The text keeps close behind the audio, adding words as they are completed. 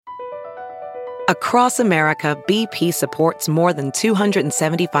Across America, BP supports more than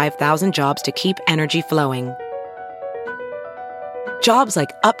 275,000 jobs to keep energy flowing. Jobs like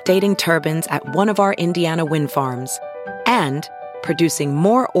updating turbines at one of our Indiana wind farms and producing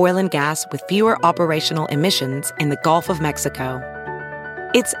more oil and gas with fewer operational emissions in the Gulf of Mexico.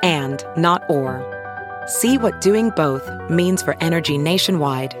 It's and, not or. See what doing both means for energy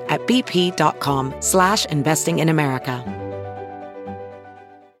nationwide at bp.com/investing in America.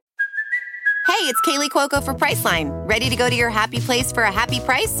 Hey, it's Kaylee Cuoco for Priceline. Ready to go to your happy place for a happy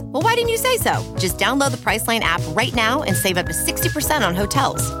price? Well, why didn't you say so? Just download the Priceline app right now and save up to 60% on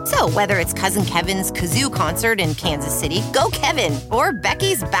hotels. So whether it's Cousin Kevin's Kazoo Concert in Kansas City, go Kevin, or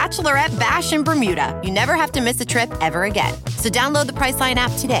Becky's Bachelorette Bash in Bermuda, you never have to miss a trip ever again. So download the Priceline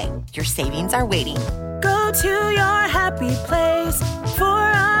app today. Your savings are waiting. Go to your happy place for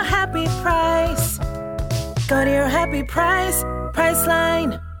a happy price. Go to your happy price,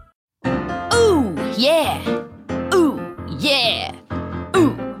 Priceline. Ooh, yeah. Ooh, yeah.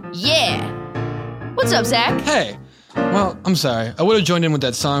 Ooh, yeah. What's up, Zach? Hey. Well, I'm sorry. I would have joined in with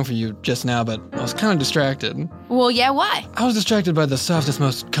that song for you just now, but I was kind of distracted. Well, yeah, why? I was distracted by the softest,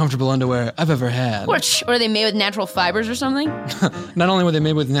 most comfortable underwear I've ever had. What, are they made with natural fibers or something? Not only were they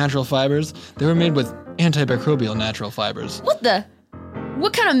made with natural fibers, they were made with antimicrobial natural fibers. What kind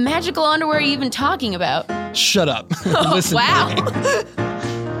of magical underwear are you even talking about? Shut up. Oh, Listen wow. to me.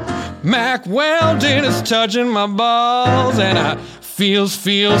 Mac Weldon is touching my balls, and I feels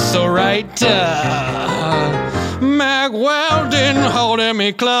so right. Mac Weldon holding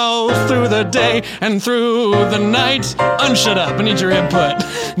me close through the day and through the night. Unshut up, I need your input.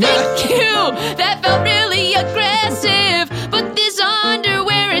 Thank you! That felt really aggressive, but this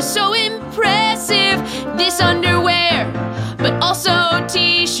underwear is so impressive. This underwear, but also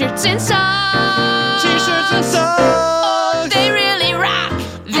t-shirts and socks. T-shirts and socks. Oh, they really rock.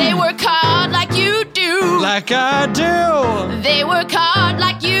 They work hard like you do. Like I do. They work hard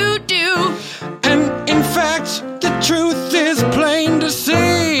like you do. And in fact, the truth is plain to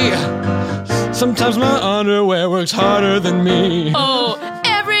see. Sometimes my underwear works harder than me. Oh,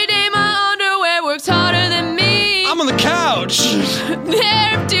 every day my underwear works harder than me. I'm on the couch.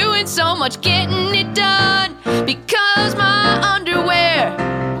 They're doing so much getting it done because my underwear,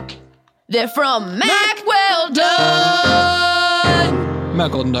 they're from Mac Weldon.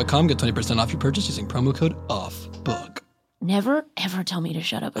 MacWeldon.com, get 20% off your purchase using promo code OFFBOOK. Never, ever tell me to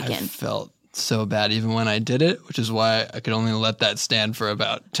shut up again. I felt so bad even when I did it, which is why I could only let that stand for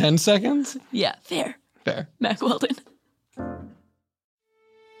about 10 seconds. Yeah, fair. Fair. Mac Weldon.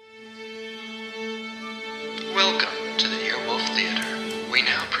 Welcome to the Earwolf Theater. We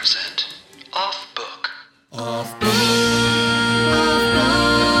now present Off Book. Off Book.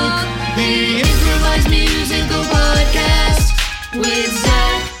 The improvised musical podcast with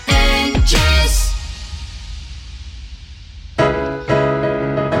Zach and Jess.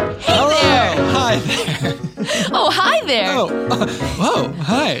 Hello. Hi there. Oh, hi there. Whoa,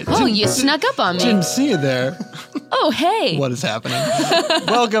 hi. Oh, you snuck up on me. Didn't see you there. Oh, hey. What is happening?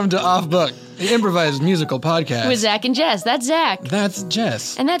 Welcome to Off Book, the improvised musical podcast. With Zach and Jess. That's Zach. That's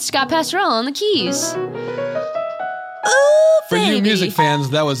Jess. And that's Scott Pastorell on the keys. For you music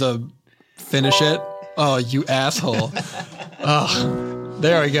fans, that was a finish it. Oh, you asshole. Oh,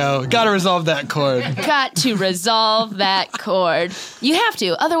 there we go. Gotta resolve that chord. Got to resolve that chord. You have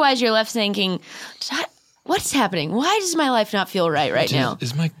to. Otherwise, you're left thinking, what's happening? Why does my life not feel right now?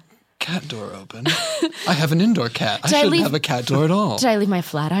 Is my cat door open? I have an indoor cat. I shouldn't have a cat door at all. Did I leave my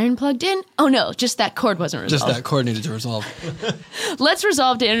flat iron plugged in? Oh, no. Just that cord wasn't resolved. Just that cord needed to resolve. Let's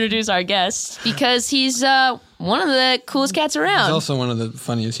resolve to introduce our guest because he's one of the coolest cats around. He's also one of the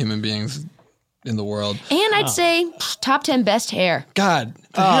funniest human beings in the world. And I'd say top 10 best hair. God,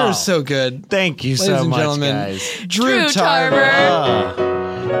 the hair is so good. Thank you so much, guys. Drew Tarver.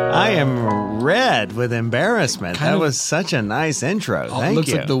 I am red with embarrassment. That was such a nice intro. Thank you. It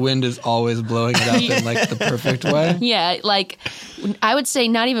looks like the wind is always blowing it up in like the perfect way. Yeah, like I would say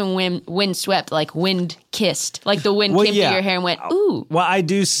not even wind swept, like wind kissed. Like the wind came through your hair and went, ooh. Well, I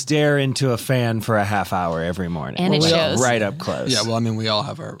do stare into a fan for a half hour every morning. And it shows. Right up close. Yeah, well, I mean, we all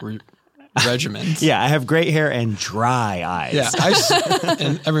have our regimens. Yeah, I have great hair and dry eyes. Yeah,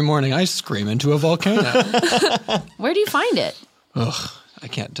 and every morning I scream into a volcano. Where do you find it? Ugh, I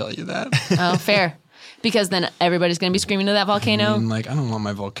can't tell you that. Oh, fair. Because then everybody's going to be screaming to that volcano. I mean, I don't want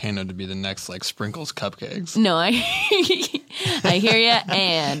my volcano to be the next, Sprinkles cupcakes. No, I hear you.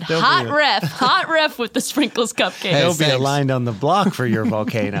 And hot ref with the Sprinkles cupcakes. There'll be a line on the block for your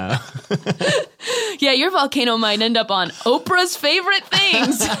volcano. Yeah, your volcano might end up on Oprah's favorite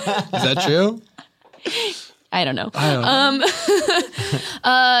things. Is that true? I don't know.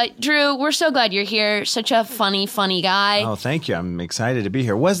 Drew, we're so glad you're here. Such a funny guy. Oh, thank you. I'm excited to be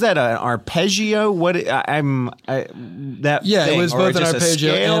here. Was that an arpeggio? Yeah, it was both an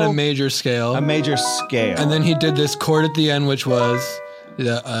arpeggio and a major scale. A major scale. And then he did this chord at the end, which was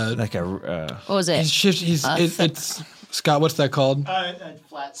like a. What was it? It's Scott. What's that called?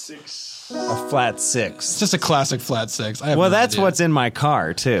 Flat six. A flat six. It's just a classic flat six. That's what's in my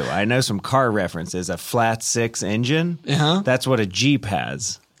car too. I know some car references. A flat six engine. That's what a Jeep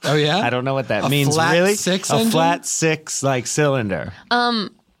has. Oh yeah. I don't know what that means. Flat really? Six a engine? flat six like cylinder.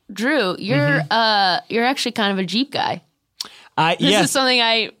 Drew, you're actually kind of a Jeep guy. Yes. is something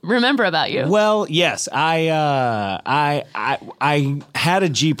I remember about you. Well, yes, I had a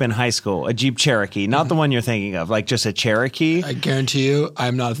Jeep in high school, a Jeep Cherokee, not the one you're thinking of, like just a Cherokee. I guarantee you,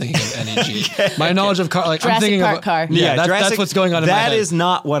 I'm not thinking of any Jeep. My knowledge of car, like Jurassic I'm thinking Park of car. Yeah, that's what's going on in my head. That is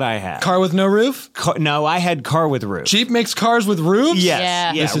not what I had. Car with no roof? No, I had car with roof. Jeep makes cars with roofs?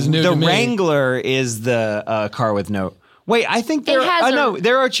 Yes. Yeah. This is new The to me. Wrangler is the car with no. Wait, I think there.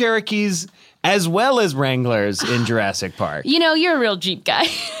 There are Cherokees as well as Wranglers in Jurassic Park. You know, you're a real Jeep guy.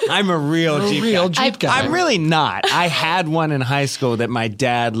 I'm a real Jeep guy. I'm really not. I had one in high school that my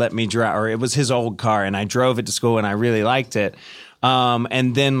dad let me drive, or it was his old car, and I drove it to school, and I really liked it.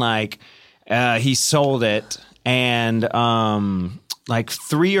 And then he sold it, and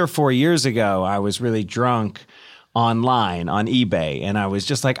 3 or 4 years ago, I was really drunk online on eBay, and I was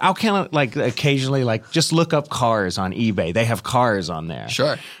just like, I'll kind of occasionally just look up cars on eBay. They have cars on there.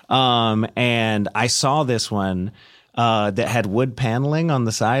 Sure. And I saw this one that had wood paneling on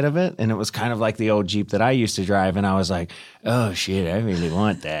the side of it, and it was kind of like the old Jeep that I used to drive, and I was like, oh shit, I really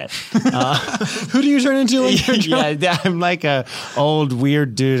want that. Who do you turn into when you're drunk? Yeah, I'm like a old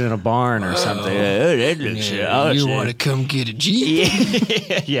weird dude in a barn or something. Oh, that looks you want to come get a Jeep?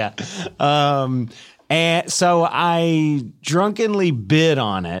 Yeah. And so I drunkenly bid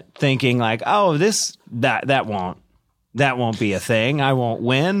on it, thinking that won't be a thing. I won't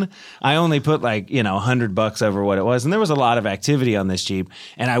win. I only put $100 over what it was, and there was a lot of activity on this Jeep.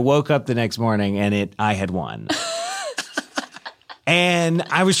 And I woke up the next morning and I had won. And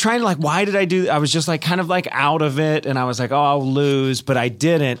I was trying to why did I do? I was just out of it, and I was like, oh, I'll lose, but I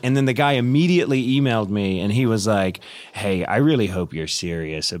didn't. And then the guy immediately emailed me, and he was like, hey, I really hope you're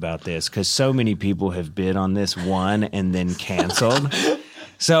serious about this, because so many people have bid on this one and then canceled.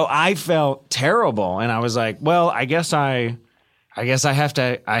 So I felt terrible, and I was like, well, I guess I have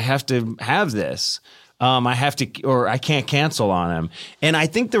to have this. I can't cancel on him. And I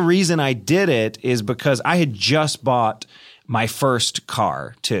think the reason I did it is because I had just bought my first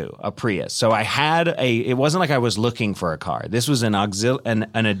car too, a Prius. So I had it wasn't like I was looking for a car. This was an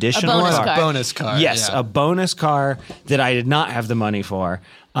additional bonus car. Yes, yeah. A bonus car that I did not have the money for.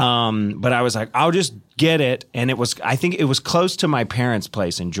 But I was like, I'll just get it. And I think it was close to my parents'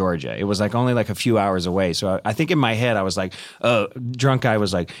 place in Georgia. It was only a few hours away. So I think in my head, I was like, drunk guy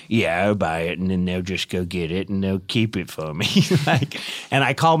was like, yeah, I'll buy it. And then they'll just go get it and they'll keep it for me. And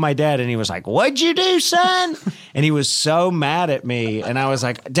I called my dad and he was like, what'd you do, son? And he was so mad at me. And I was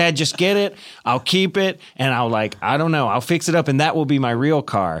like, Dad, just get it. I'll keep it. And I don't know, I'll fix it up and that will be my real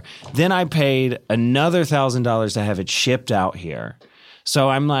car. Then I paid another $1,000 to have it shipped out here. So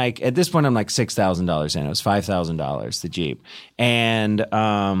I'm at this point, I'm $6,000 in. It was $5,000, the Jeep. And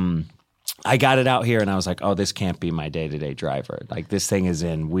I got it out here and I was like, oh, this can't be my day-to-day driver. This thing is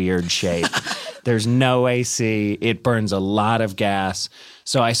in weird shape. There's no AC. It burns a lot of gas.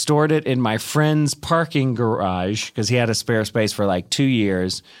 So I stored it in my friend's parking garage because he had a spare space for 2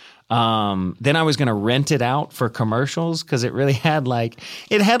 years. Then I was going to rent it out for commercials because it really had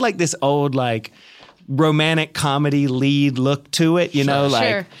this old romantic comedy lead look to it,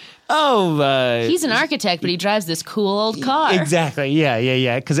 Sure. He's an architect, but he drives this cool old car. Exactly.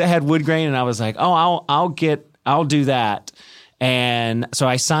 Yeah. Because it had wood grain, and I was like, oh, I'll do that. And so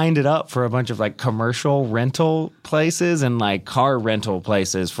I signed it up for a bunch of commercial rental places and car rental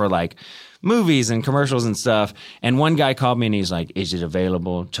places for movies and commercials and stuff. And one guy called me and he's like, is it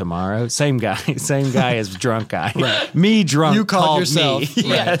available tomorrow? Same guy as drunk guy. Right. Me drunk. You called yourself. Me.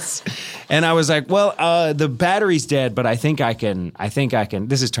 Yes. And I was like, well, the battery's dead, but I think I can,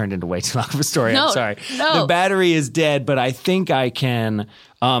 this has turned into way too long of a story. No, I'm sorry. no. The battery is dead, but I think I can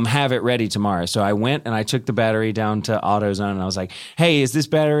have it ready tomorrow. So I went and I took the battery down to AutoZone and I was like, hey, is this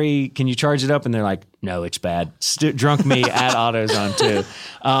battery, can you charge it up? And they're like, no, it's bad. Drunk me at AutoZone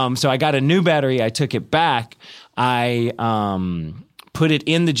too. So I got a new battery. I took it back. I put it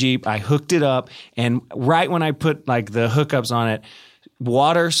in the Jeep. I hooked it up. And right when I put the hookups on it,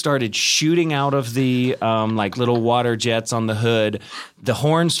 water started shooting out of the like little water jets on the hood. The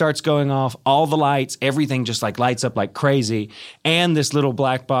horn starts going off, all the lights, everything just like lights up like crazy. And this little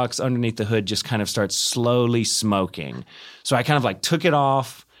black box underneath the hood just kind of starts slowly smoking. So I kind of like took it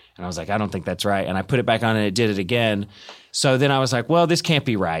off and I was like, I don't think that's right. And I put it back on and it did it again. So then I was like, well, this can't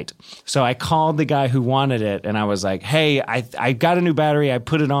be right. So I called the guy who wanted it and I was like, hey, I got a new battery. I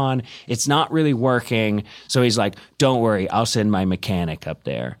put it on. It's not really working. So he's like, don't worry. I'll send my mechanic up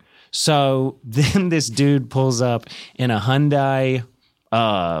there. So then this dude pulls up in a Hyundai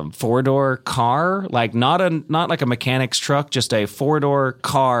 4-door car, like not like a mechanic's truck, just a 4-door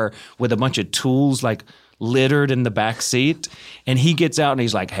car with a bunch of tools like littered in the back seat. And he gets out and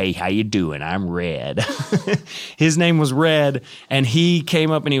he's like, hey, how you doing? I'm Red. His name was Red. And he came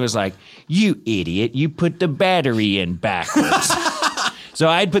up and he was like, you idiot, you put the battery in backwards. So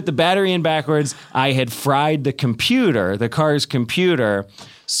I'd put the battery in backwards. I had fried the computer, the car's computer.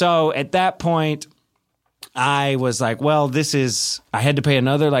 So at that point, I was like, well, I had to pay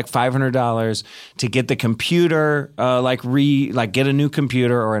another like $500 to get the computer, get a new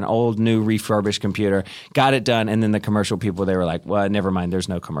computer or an old new refurbished computer. Got it done. And then the commercial people, they were like, well, never mind. There's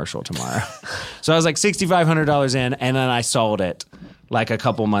no commercial tomorrow. So I was like $6,500 in and then I sold it like a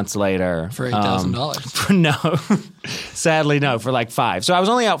couple months later. For $8,000. No, sadly, no, for like $5,000. So I was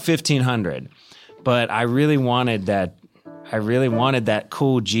only out $1,500, but I really wanted that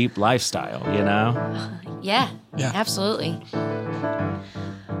cool Jeep lifestyle, you know? Yeah, absolutely.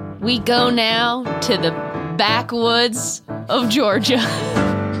 We go now to the backwoods of Georgia,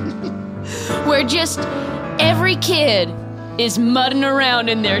 where just every kid is mudding around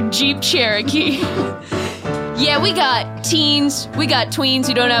in their Jeep Cherokee. Yeah, we got teens, we got tweens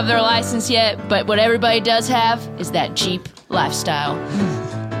who don't have their license yet, but what everybody does have is that Jeep lifestyle.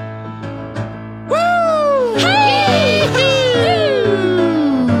 Woo! Hey!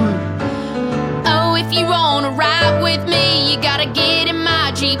 If you wanna ride with me, you gotta get in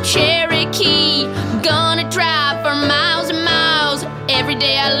my Jeep Cherokee. I'm gonna drive for miles and miles. Every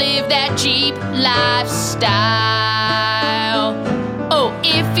day I live that Jeep lifestyle. Oh,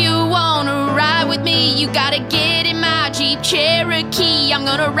 if you wanna ride with me, you gotta get in my Jeep Cherokee. I'm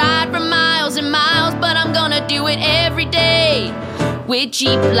gonna ride for miles and miles, but I'm gonna do it every day with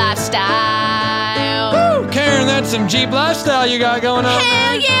Jeep lifestyle. Woo! Karen, that's some Jeep lifestyle you got going on.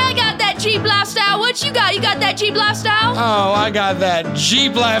 Hell yeah, I got that Jeep lifestyle. What you got? You got that Jeep lifestyle? Oh, I got that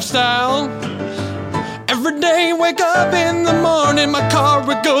Jeep lifestyle. Every day, wake up in the morning, my car,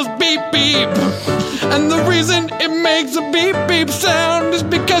 it goes beep, beep. And the reason it makes a beep, beep sound is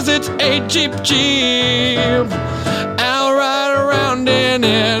because it's a Jeep. I'll ride around in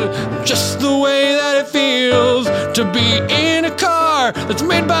it just the way that it feels to be in a car that's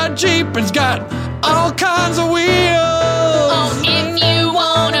made by Jeep and it's got all kinds of wheels. Oh, if you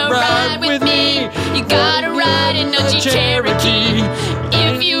wanna ride with me, you gotta ride in a Jeep Cherokee.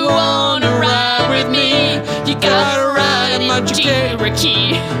 If you wanna ride with me, you gotta ride in a Jeep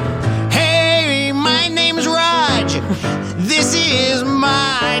Cherokee. Hey, my name's Raj. This is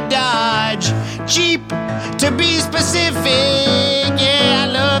my Dodge Jeep, to be specific. Yeah, I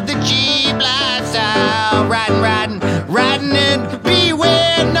love the Jeep lifestyle. Riding and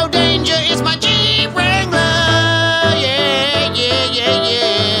beware, no danger. It's my Jeep Wrangler. Yeah.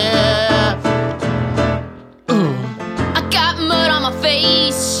 Ooh. I got mud on my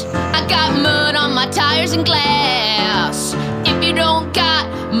face. I got mud on my tires and glass. If you don't got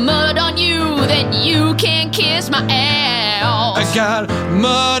mud on you, then you can't kiss my ass. I got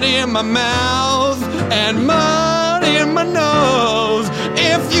mud in my mouth and mud in my nose.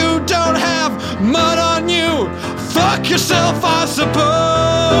 If you don't have mud on you, fuck yourself, I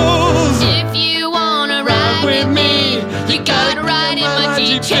suppose. If you wanna ride with me, you gotta ride in my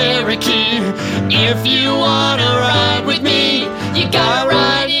Jeep Cherokee. If you wanna ride with me, you gotta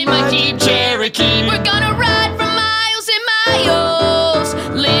ride in my Jeep Cherokee. We're gonna ride for miles and miles,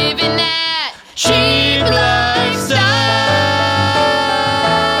 living that Jeep lifestyle.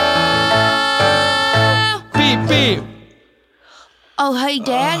 Beep, beep. Oh, hey,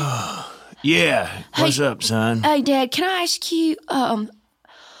 Dad. Yeah, what's up, son? Hey, Dad, can I ask you,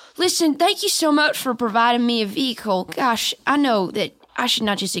 listen, thank you so much for providing me a vehicle. Gosh, I know that I should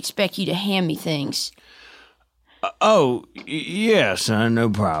not just expect you to hand me things. Yeah, son,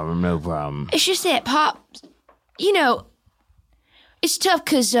 no problem. It's just that, Pop, you know, it's tough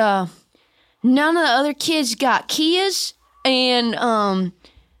because, none of the other kids got Kias, and,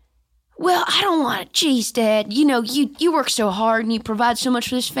 well, I don't want it. Jeez, Dad, you know, you work so hard and you provide so much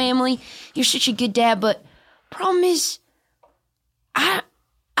for this family. You're such a good dad, but problem is, I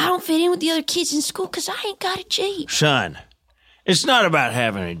don't fit in with the other kids in school because I ain't got a Jeep. Son, It's not about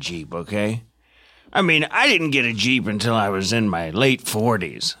having a Jeep, okay? I mean, I didn't get a Jeep until I was in my late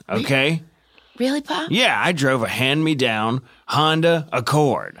 40s, okay? Really, Pa? Yeah, I drove a hand-me-down Honda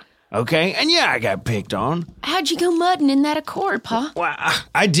Accord, okay? And yeah, I got picked on. How'd you go mudding in that Accord, Pa? Well,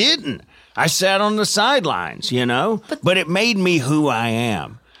 I didn't. I sat on the sidelines, you know? But it made me who I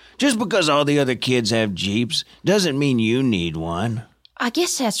am. Just because all the other kids have Jeeps doesn't mean you need one. I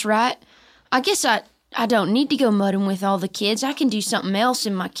guess that's right. I guess I don't need to go mudding with all the kids. I can do something else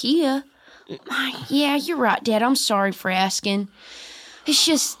in my Kia. Yeah, you're right, Dad. I'm sorry for asking. It's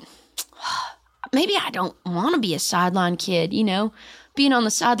just, maybe I don't want to be a sideline kid, you know? Being on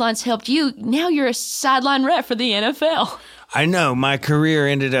the sidelines helped you. Now you're a sideline ref for the NFL. I know. My career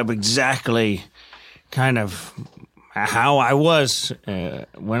ended up exactly kind of how I was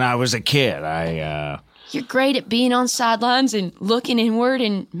when I was a kid. You're great at being on sidelines and looking inward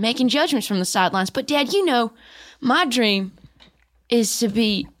and making judgments from the sidelines. But, Dad, you know, my dream is to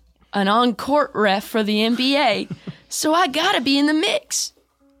be an on-court ref for the NBA, so I gotta be in the mix.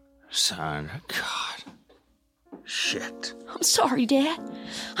 Son, God. Shit. I'm sorry, Dad.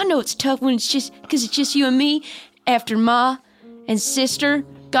 I know it's tough when it's just you and me after Ma and Sister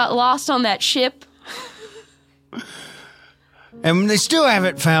got lost on that ship. And they still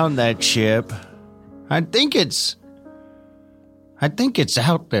haven't found that ship. I think it's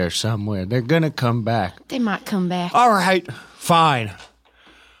out there somewhere. They're gonna come back. They might come back. All right, fine.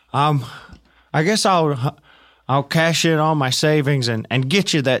 I guess I'll cash in all my savings and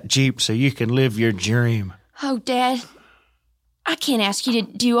get you that Jeep so you can live your dream. Oh, Dad, I can't ask you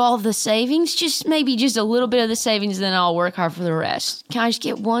to do all the savings. Maybe just a little bit of the savings, then I'll work hard for the rest. Can I just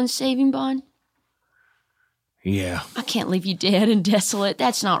get one saving bond? Yeah. I can't leave you dead and desolate.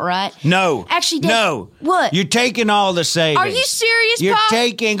 That's not right. No. Actually, Dad. No. What? You're taking all the savings. Are you serious, You're Pop?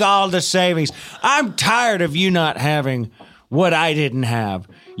 taking all the savings. I'm tired of you not having what I didn't have.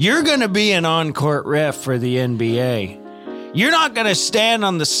 You're going to be an on-court ref for the NBA. You're not going to stand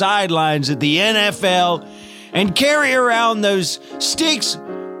on the sidelines at the NFL and carry around those sticks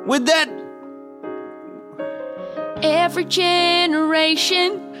with that. Every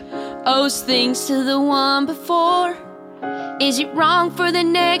generation owes things to the one before. Is it wrong for the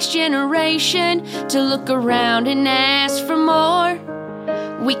next generation to look around and ask for more?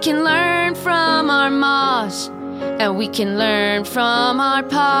 We can learn from our ma's, and we can learn from our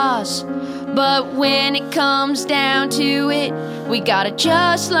pa's. But when it comes down to it, we gotta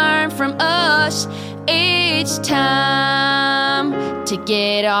just learn from us. It's time to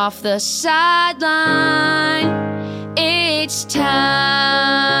get off the sideline. It's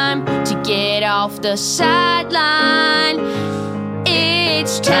time to get off the sideline.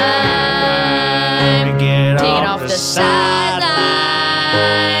 It's time to get off the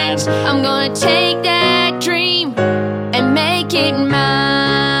sidelines. I'm gonna take that dream and make it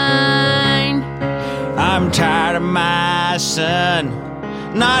mine. I'm tired of my son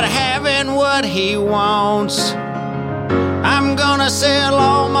not having what he wants. I'm gonna sell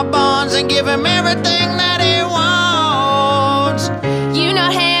all my bonds and give him everything that he wants. You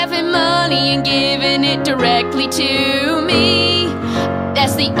not having money and giving it directly to me.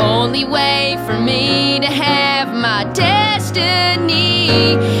 That's the only way for me to have my destiny.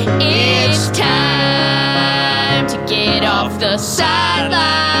 It's time to get off the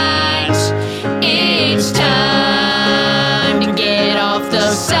sidelines. It's time to get off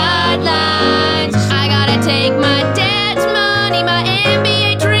the sidelines. I gotta take my dad's money, my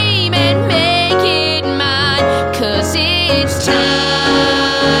NBA dream, and make it mine. 'Cause it's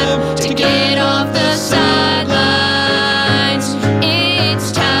time to get off the sidelines.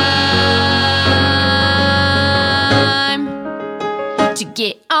 It's time to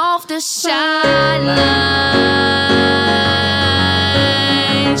get off the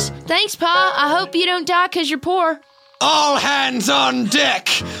sidelines. Thanks, Pa. I hope you don't die 'cause you're poor. All hands on deck!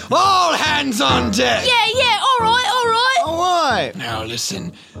 All hands on deck! Yeah, all right. All right. Now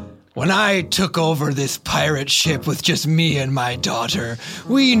listen, when I took over this pirate ship with just me and my daughter,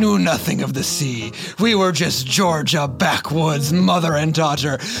 we knew nothing of the sea. We were just Georgia backwoods mother and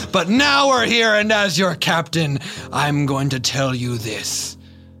daughter. But now we're here, and as your captain, I'm going to tell you this.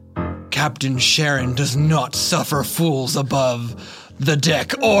 Captain Sharon does not suffer fools above the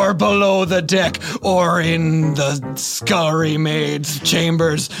deck, or below the deck, or in the scullery maid's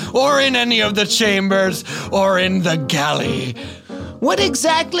chambers, or in any of the chambers, or in the galley. What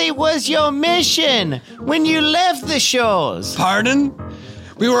exactly was your mission when you left the shores? Pardon?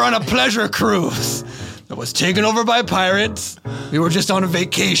 We were on a pleasure cruise that was taken over by pirates. We were just on a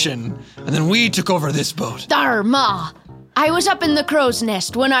vacation, and then we took over this boat. Dar, Ma. I was up in the crow's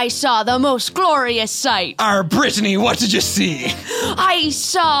nest when I saw the most glorious sight. Brittany, what did you see? I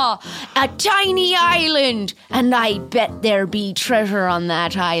saw a tiny island, and I bet there be treasure on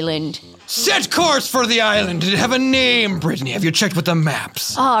that island. Set course for the island. Did it have a name, Brittany? Have you checked with the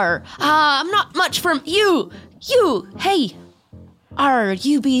maps? I'm not much from you. Hey.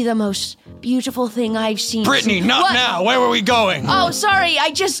 You be the most beautiful thing I've seen. Brittany, not what? now. Where were we going? Oh, sorry,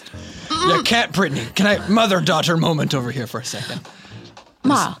 I just... You can't, Brittany. Can I mother-daughter moment over here for a second?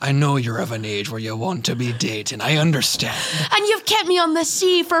 Ma. Listen, I know you're of an age where you want to be dating. I understand. And you've kept me on the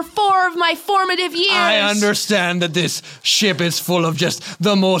sea for 4 of my formative years. I understand that this ship is full of just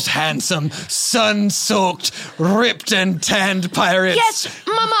the most handsome, sun-soaked, ripped and tanned pirates. Yes,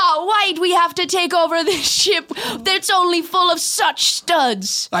 Mama, why'd we have to take over this ship that's only full of such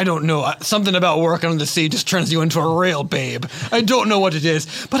studs? I don't know. Something about working on the sea just turns you into a real babe. I don't know what it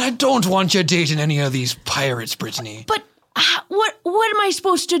is, but I don't want you dating any of these pirates, Brittany. But... What am I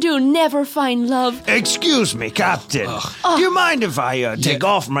supposed to do? Never find love? Excuse me, Captain. Do you mind if I take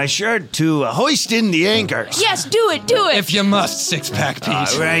off my shirt to hoist in the anchors? Yes, do it. If you must, six-pack Pete.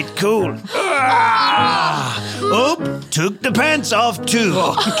 All right, cool. Took the pants off too.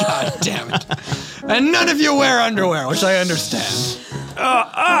 Oh, God damn it. And none of you wear underwear, which I understand.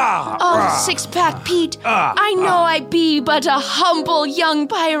 Six-pack Pete, I know I be but a humble young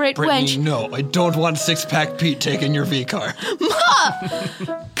pirate Brittany, wench. no, I don't want six-pack Pete taking your V-car. Ma!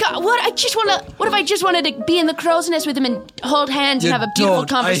 God, what if I just wanted to be in the crow's nest with him and hold hands and have a beautiful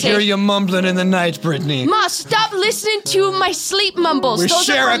conversation? I hear you mumbling in the night, Brittany. Ma, stop listening to my sleep mumbles. We Those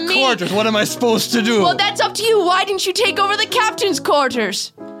share are a from me. quarters. What am I supposed to do? Well, that's up to you. Why didn't you take over the captain's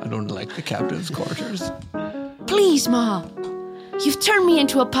quarters? I don't like the captain's quarters. Please, Ma. You've turned me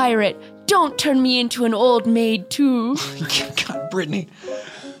into a pirate. Don't turn me into an old maid, too. God, Brittany.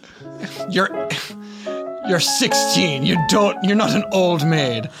 You're 16. You're not an old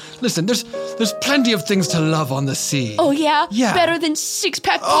maid. Listen, there's plenty of things to love on the sea. Oh, yeah? Yeah. Better than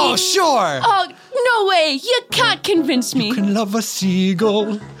six-pack Pete? Oh, sure. Oh, no way. You can't convince me. You can love a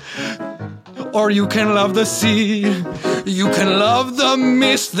seagull. Or you can love the sea. You can love the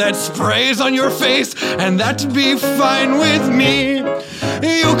mist that sprays on your face, and that'd be fine with me.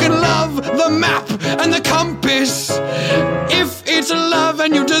 You can love the map and the compass, if it's love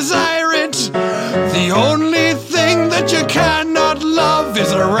and you desire it. The only thing that you cannot love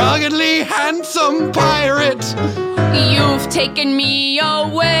is a ruggedly handsome pirate. You've taken me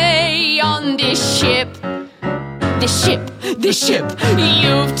away on this ship. The ship.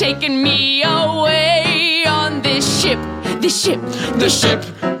 You've taken me away on this ship. The ship.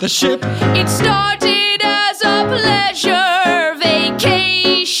 It started as a pleasure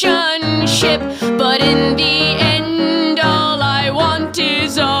vacation ship, but in the end, all I want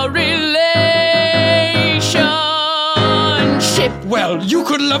is a relationship. Well, you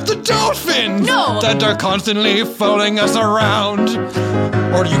could love the dolphins. No. That are constantly following us around.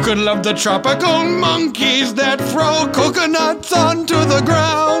 Or you could love the tropical monkeys that throw coconuts onto the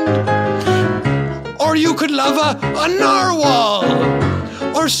ground. Or you could love a narwhal.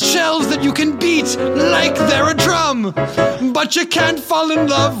 Or shells that you can beat like they're a drum. But you can't fall in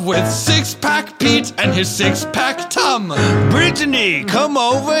love with six-pack Pete and his six-pack tum. Brittany, come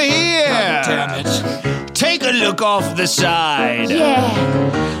over here. God damn it. Take a look off the side.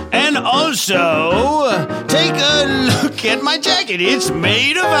 Yeah. And also, take a look at my jacket. It's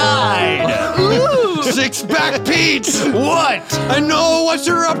made of hide. Ooh. Six-pack Pete. What? I know what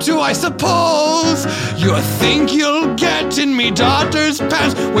you're up to, I suppose. You think you'll get in me daughter's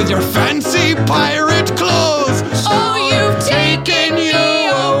pants with your fancy pirate clothes. Oh, you've taken you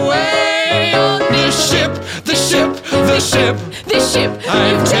away on the ship.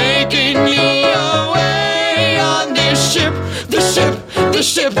 I've taken you away on this ship. The ship.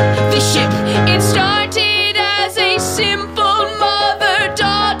 It started as a simple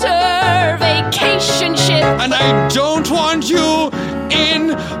mother-daughter vacation ship. And I don't want you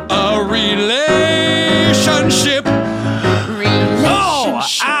in a relationship. Oh,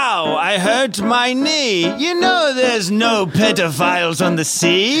 ow, I hurt my knee. You know there's no pedophiles on the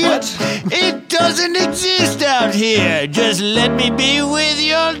sea. What? It doesn't exist out here. Just let me be with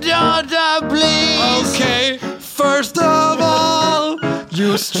your daughter, please. Okay, first of all,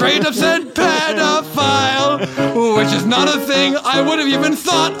 you straight up said pedophile, which is not a thing I would have even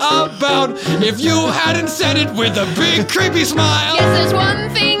thought about if you hadn't said it with a big creepy smile. Yes, there's one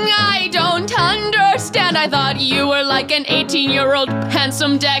thing I don't understand. I thought you were like an 18-year-old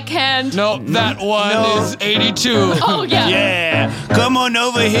handsome deckhand. No, that one is 82. Oh, yeah. Yeah, come on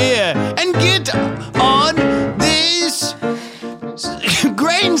over here and get on this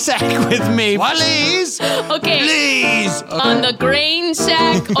great grain sack with me, please. Okay. Please. On the grain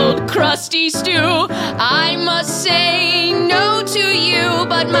sack, old crusty stew, I must say no to you,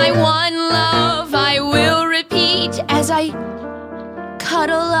 but my one love I will repeat as I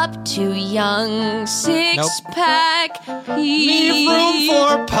cuddle up to young six-pack Pete. Leave room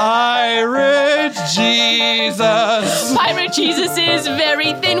for Pirate Jesus. Pirate Jesus is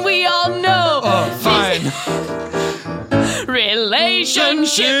very thin, we all know. Oh, fine.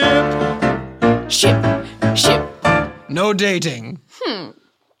 Relationship. Ship. No dating.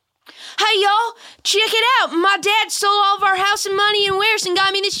 Hey, y'all, check it out. My dad stole all of our house and money and wares and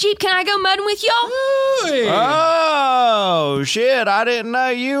got me this Jeep. Can I go mudding with y'all? Oh, shit. I didn't know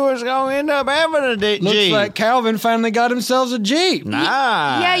you was going to end up having a Jeep. Looks like Calvin finally got himself a Jeep. Nice.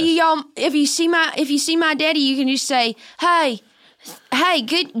 Yeah, y'all, if you see my daddy, you can just say, hey,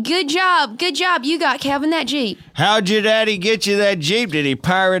 good job, you got Calvin that Jeep. How'd your daddy get you that Jeep? Did he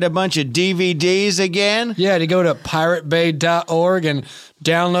pirate a bunch of DVDs again? Yeah, to go to piratebay.org and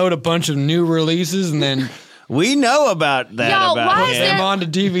download a bunch of new releases and then We know about that. Y'all, why is put them there- onto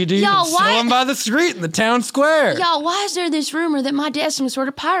DVDs Y'all, and why- sell them by the street in the town square. Y'all, why is there this rumor that my dad's some sort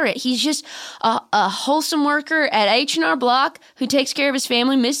of pirate? He's just a wholesome worker at H&R Block who takes care of his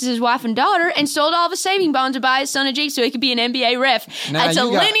family, misses his wife and daughter, and sold all of his saving bonds to buy his son a Jeep so he could be an NBA ref. Nah, That's a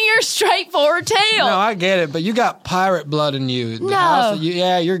you got- linear, straightforward tale. No, I get it, but you got pirate blood in you. The No. house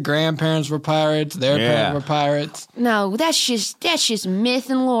that your grandparents were pirates, their parents were pirates. No, that's just myth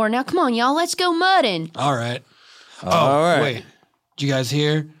and lore. Now, come on, y'all, let's go mudding. All right. All right. Wait. Did you guys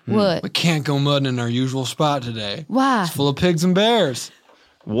hear? What? We can't go mudding in our usual spot today. Why? It's full of pigs and bears.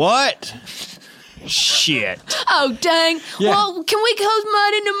 What? Shit. Oh, dang. Yeah. Well, can we go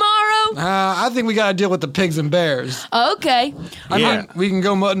mudding tomorrow? I think we got to deal with the pigs and bears. Okay. I mean, we can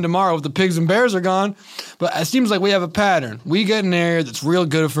go mudding tomorrow if the pigs and bears are gone, but it seems like we have a pattern. We get an area that's real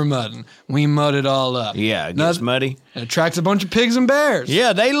good for mudding. We mud it all up. Yeah, it gets muddy. It attracts a bunch of pigs and bears.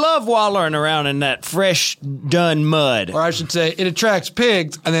 Yeah, they love wallowing around in that fresh, done mud. Or I should say, it attracts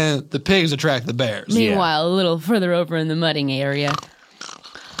pigs, and then the pigs attract the bears. Meanwhile, a little further over in the mudding area.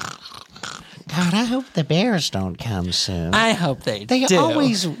 God, I hope the bears don't come soon. I hope they They do.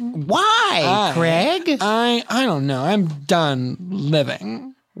 always... Why, Craig? I don't know. I'm done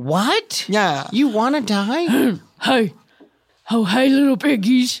living. What? Yeah. You want to die? Hey. Oh, hey, little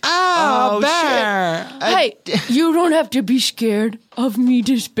piggies. Oh, bear. Hey, you don't have to be scared of me,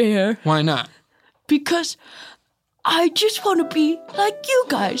 this bear, Why not? because I just want to be like you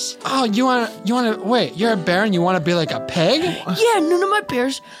guys. Oh, you want to, wait, you're a bear and you want to be like a pig? Yeah, none of my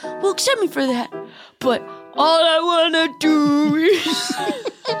bears will accept me for that. But all I want to do is...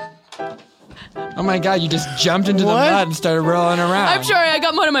 Oh my God, you just jumped into the mud and started rolling around. I'm sorry, I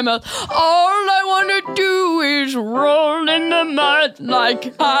got mud in my mouth. All I want to do is roll in the mud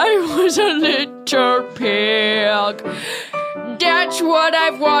like I was a little pig. That's what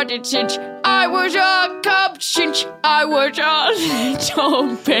I've wanted since I was a cub, since I was a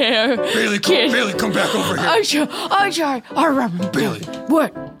little bear. Bailey, come back over here. I'm sorry. Bailey.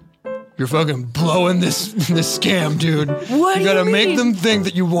 What? You're fucking blowing this scam, dude. What You do gotta you make mean? them think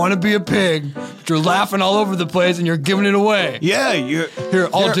that you want to be a pig, but you're laughing all over the place and you're giving it away. Yeah, you're... Here,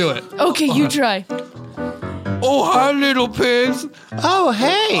 I'll do it. Okay, you try. Oh, hi, little pigs. Oh,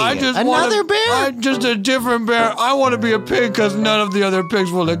 hey. Another bear? I'm just a different bear. I want to be a pig because none of the other pigs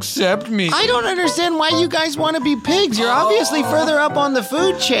will accept me. I don't understand why you guys want to be pigs. You're obviously further up on the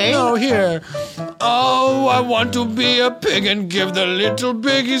food chain. No, here. Oh, I want to be a pig and give the little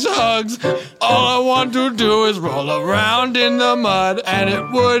piggies hugs. All I want to do is roll around in the mud, and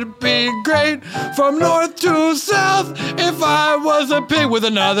it would be great from north to south if I was a pig with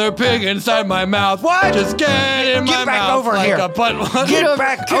another pig inside my mouth. What? Just get in my Get back mouth over like here. a butt. Get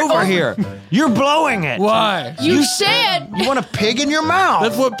back over here. You're blowing it. Why? You said... You want a pig in your mouth.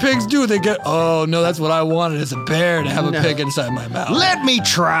 That's what pigs do. They get, oh, no, that's what I wanted as a bear, to have a pig inside my mouth. Let me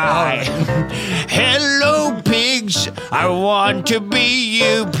try. Hello, pigs. I want to be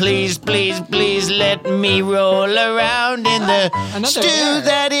you. Please, please, please let me roll around in the Another stew bear.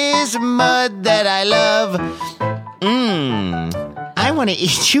 that is mud that I love. I want to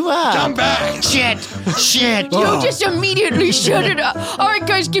eat you up. Come back. Shit. You just immediately shut it up. All right,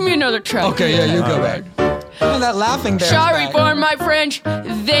 guys, give me another try. Okay, yeah, you go back. And that laughing bear. Sorry for my French.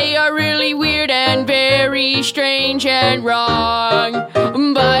 They are really weird and very strange and wrong.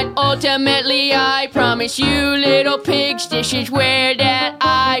 But ultimately, I promise you, little pigs, this is where that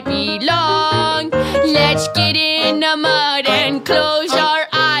I belong. Let's get in the mud and close our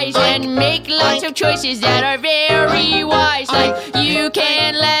eyes and make lots of choices that are very wise. Like, you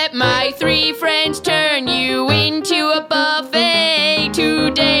can't let my three friends turn you into a buffet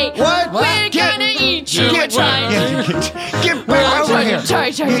today. me too. Get back over here.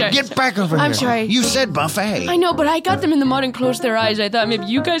 Sorry. Get back over here. I'm sorry. You said buffet. I know, but I got them in the mud and closed their eyes. I thought maybe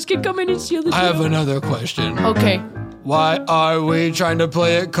you guys could come in and steal the show. I have another question. Okay. Why are we trying to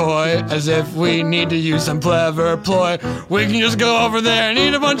play it coy as if we need to use some clever ploy? We can just go over there and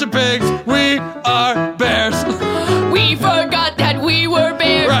eat a bunch of pigs. We are bears. We forgot that we were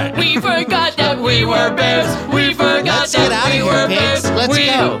bears. Right. We forgot that we were bears. We forgot Let's get that out of we here, were pigs. bears. Let's We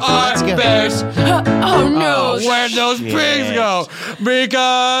go. are Let's go. bears. Oh no. Where'd those pigs go?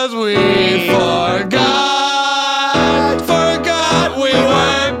 Because we forgot we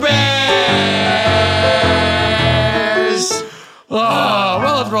were bears. Oh,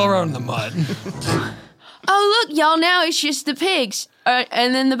 well, let's roll around in the mud. Oh, look, y'all, now it's just the pigs.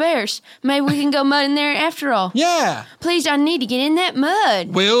 And then the bears. Maybe we can go mud in there after all. Yeah. Please, I need to get in that mud.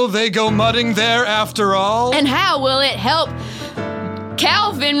 Will they go mudding there after all? And how will it help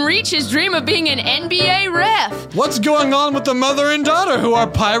Calvin reach his dream of being an NBA ref? What's going on with the mother and daughter who are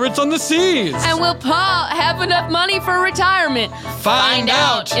pirates on the seas? And will Paul have enough money for retirement? Find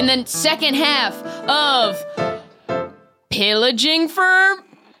out in the second half of Pillaging for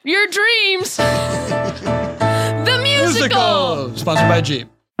Your Dreams. The musical. Sponsored by Jeep.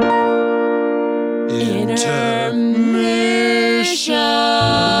 Intermission.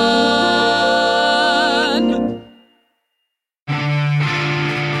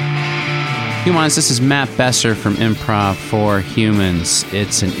 Humans, this is Matt Besser from Improv for Humans.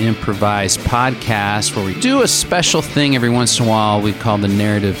 It's an improvised podcast where we do a special thing every once in a while we call the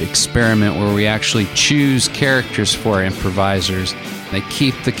narrative experiment, where we actually choose characters for our improvisers. They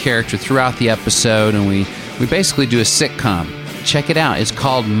keep the character throughout the episode, and we basically do a sitcom. Check it out. It's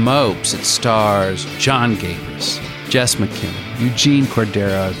called Mopes. It stars John Gabris, Jess McKinnon, Eugene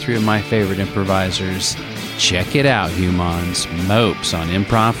Cordero, three of my favorite improvisers. Check it out, Humans. Mopes on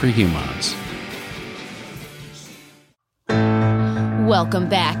Improv for Humans. Welcome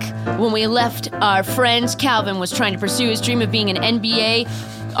back. When we left, our friend Calvin was trying to pursue his dream of being an NBA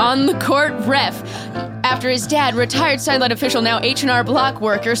on-the-court ref after his dad, retired sideline official, now H&R Block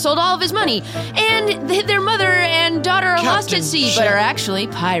worker, sold all of his money. And their mother and daughter are lost at sea, but are actually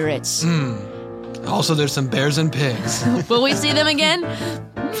pirates. Also, there's some bears and pigs. Will we see them again?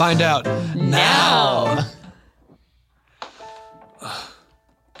 Find out now.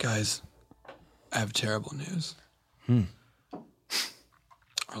 Guys, I have terrible news.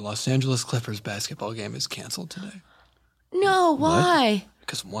 Our Los Angeles Clippers basketball game is canceled today. No, why?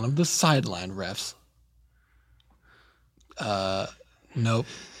 Because one of the sideline refs... nope.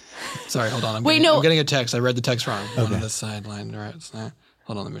 Sorry, hold on. I'm getting a text. I read the text wrong. Okay. One of the sideline refs...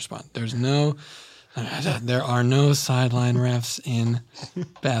 Hold on, let me respond. There are no sideline refs in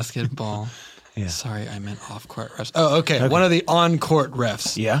basketball. Yeah. Sorry, I meant off-court refs. Oh, okay. One of the on-court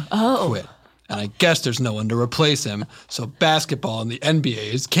refs quit. And I guess there's no one to replace him, so basketball in the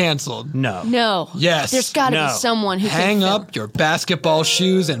NBA is canceled. No. Yes. There's got to be someone who Hang can up your basketball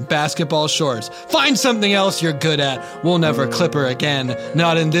shoes and basketball shorts. Find something else you're good at. We'll never Clipper again.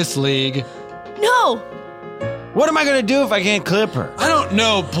 Not in this league. No. What am I going to do if I can't clip her? I don't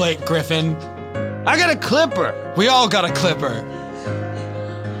know, Blake Griffin. I got a clipper. We all got a clipper.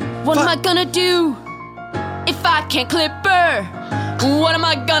 What am I gonna do if I can't clip her? What am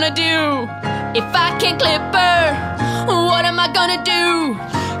I gonna do if I can't clip her? What am I gonna do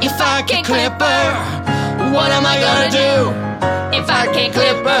if I can't clip her? What am I gonna do if I can't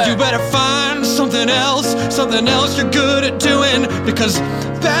clip her? You better find something else you're good at doing, because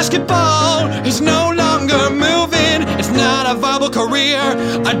basketball is no longer moving. It's not a viable career.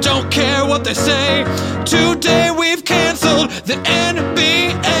 I don't care what they say. Today we've canceled the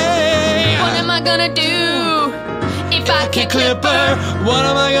NBA. What am I gonna do if I can't clip her? What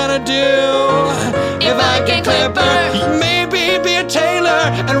am I gonna do if I can't clip her? Maybe be a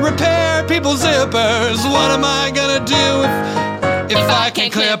tailor and repair people's zippers. What am I gonna do if I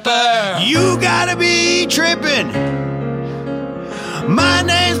can't clip her? You gotta be tripping. My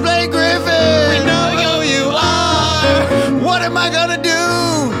name's Blake Griffin. We know who you are. What am I gonna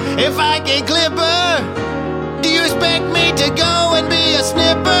do if I can't clip her? Do you expect me to go and be a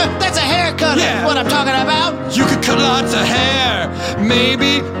snipper? That's a haircut. Yeah. What I'm talking about. You could cut lots of hair.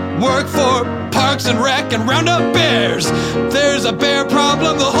 Maybe work for Parks and Rec and round up bears. There's a bear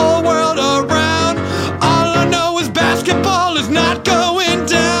problem the whole world around. All I know is basketball is not going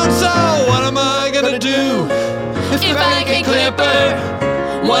down. So what am I gonna do if I can't clip her?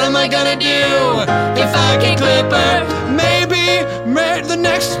 What am I gonna do if I can't clip her? Maybe the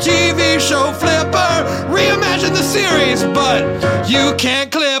next TV show Flipper. Reimagine the series, but you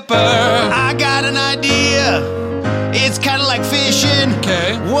can't clip her. I got an idea. It's kind of like fishing.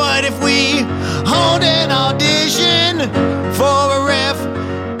 Okay. What if we hold an audition for a ref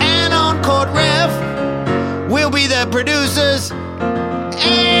and on-court ref? We'll be the producers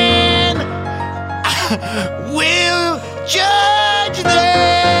and we'll judge them.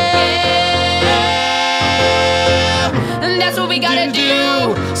 And that's what we gotta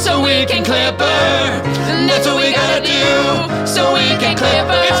do, so we can clip her. And that's what we gotta do, so we can clip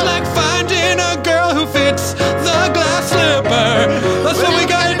her. It's like finding a girl who fits the glass slipper. That's what we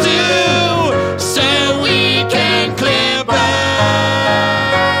gotta do, so we can clip her.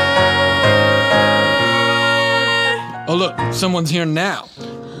 Oh look, someone's here now.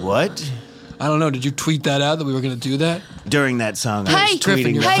 What? I don't know, did you tweet that out that we were gonna do that? During that song, I Hey, was tweeting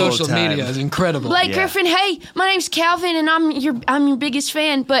Griffin, your the whole social time. media is incredible. Blake Yeah. Griffin, hey, my name's Calvin, and I'm your biggest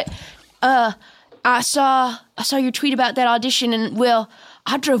fan. But I saw your tweet about that audition, and well,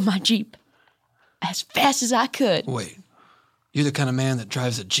 I drove my Jeep as fast as I could. Wait, you're the kind of man that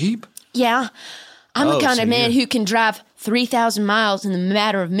drives a Jeep? Yeah, I'm the kind so of man you're- who can drive 3,000 miles in the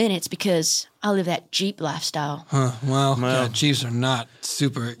matter of minutes because I live that Jeep lifestyle. Huh, well, yeah, Jeeps are not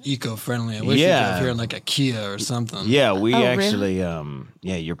super eco-friendly. I wish you Yeah. drove here in like a Kia or something. Yeah, we Oh, actually,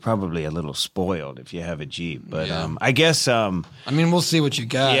 yeah, you're probably a little spoiled if you have a Jeep. But I guess, I mean, we'll see what you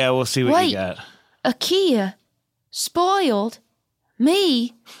got. yeah, we'll see what Wait. you got. A Kia? Spoiled?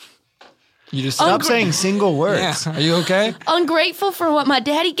 Me? You just Stop saying single words. Yeah, are you okay? Ungrateful for what my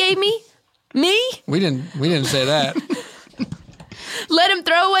daddy gave me? Me? We didn't say that. Let him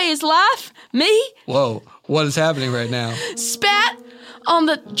throw away his life? Me? Whoa, what is happening right now? Spat on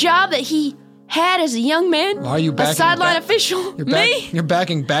the job that he had as a young man? Why are you A backing sideline back? official? Me? You're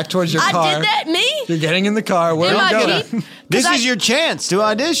backing back towards your I car. did that? Me? You're getting in the car. Where In are you my going? Jeep? This I- is your chance to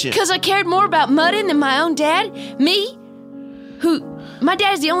audition. Because I cared more about mudding than my own dad? Me? My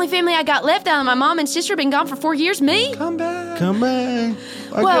dad is the only family I got left out of my mom and sister been gone for 4 years? Me? Come back. Come back.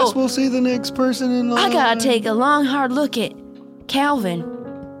 I Whoa. guess we'll see the next person in line. I gotta take a long, hard look at Calvin.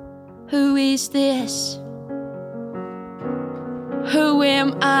 Who is this? Who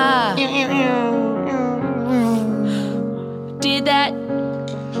am I? Did that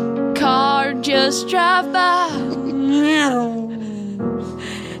car just drive by?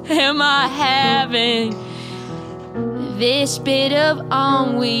 Am I having this bit of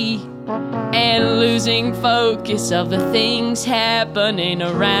ennui and losing focus of the things happening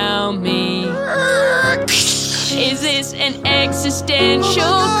around me? Is this an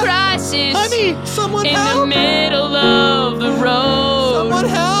existential crisis? Honey, someone in help. the middle of the road? Someone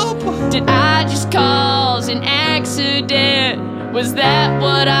help. Did I just cause an accident? Was that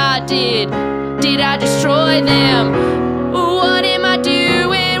what I did? Did I destroy them? What am I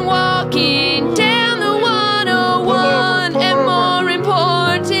doing walking down the 101? And more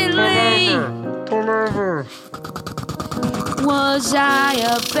importantly, was I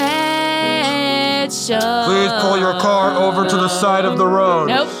a bad son? Please pull your car over to the side of the road.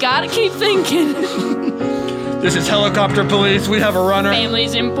 Nope, gotta keep thinking. This is helicopter police. We have a runner.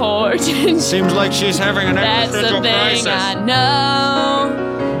 Family's important. Seems like she's having an That's the existential thing crisis. I know.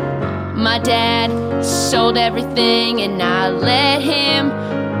 My dad sold everything and I let him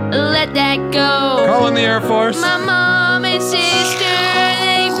let that go. Call in the Air Force. My mom and sister,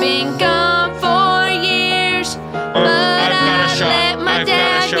 they've been gone for years. But I let my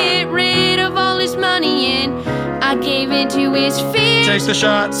dad get rid of all his money and I gave in to his fears. Take the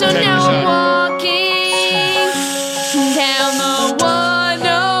shot. So Take now the I'm shot. walking down the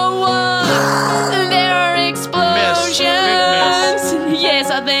 101. There are explosions. Yes,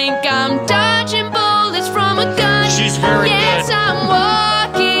 I think I'm dodging bullets from a gun. She's very yes, good. I'm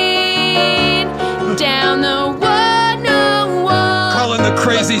walking down the 101. Call in the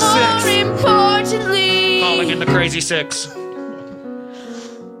Crazy More Six. importantly, Calling in the Crazy Six.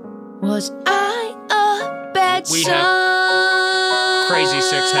 was I a bad We son? Crazy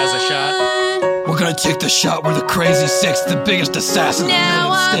Six has a shot. We're gonna take the shot. We're the Crazy Six, the biggest assassins in the Now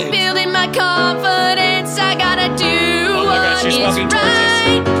United I'm States. building my confidence. I gotta do Oh my God, what she's is walking towards us.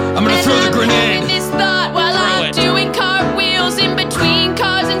 right. I'm gonna And throw the I'm grenade. having this thought while Throw I'm it. doing cartwheels in between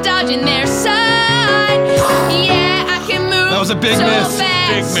cars and dodging their side. Yeah, I can move. That was a big so miss.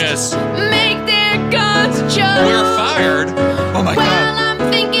 fast. Big miss. Make their guns jump. We're fired. Oh my While God. I'm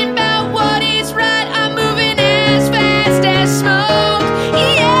thinking about what is right, I'm moving as fast as smoke.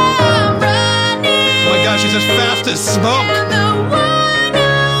 Yeah, I'm running. Oh my God, she's as fast as smoke. Down the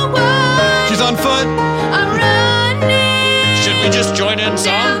 101. She's on foot. I'm running. Should we just join in Down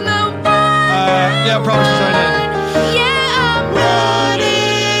song? the Yeah, probably should join in. yeah, I'm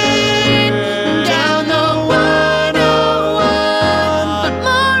running down the 101. But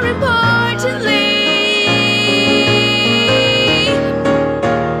more importantly,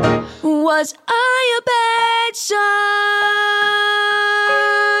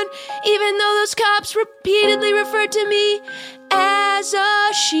 those cops repeatedly referred to me as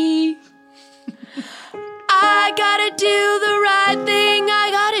a she. I gotta do the right thing.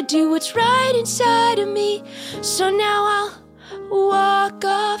 I gotta do what's right inside of me. So now I'll walk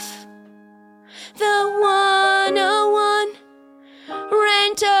off the 101,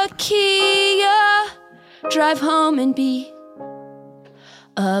 rent a Kia, drive home and be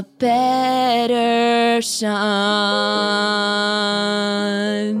a better son.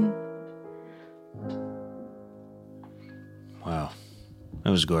 Wow.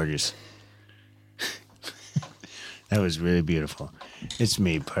 That was gorgeous. That was really beautiful. It's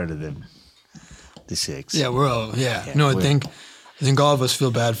me, part of the six. Yeah, we're all, No, I think all of us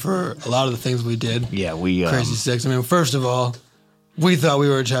feel bad for a lot of the things we did. Yeah, we... Crazy Six. I mean, first of all, we thought we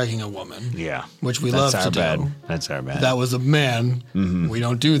were attacking a woman. Yeah. Which we love to do. That's our bad. That was a man. Mm-hmm. We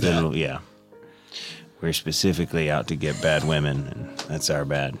don't do that. Yeah. We're specifically out to get bad women, and that's our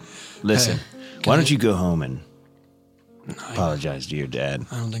bad. Listen, why don't you go home and apologize to your dad?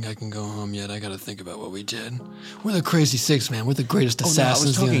 I don't think I can go home yet. I got to think about what we did. We're the Crazy Six, man. We're the greatest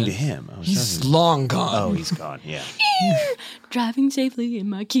assassins. I was talking to him. He's long gone. Oh, he's gone, yeah. Driving safely in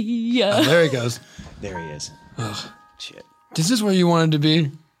my Kia. Oh, there he goes. There he is. Ugh. Shit. Is this where you wanted to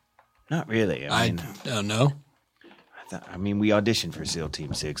be? Not really. I don't know. I mean, we auditioned for SEAL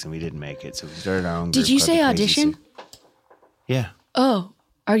Team 6 and we didn't make it, so we started our own group. Did you called say the Crazy audition? Six. Yeah. Oh,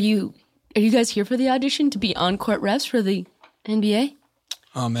 are you guys here for the audition to be on-court refs for the NBA?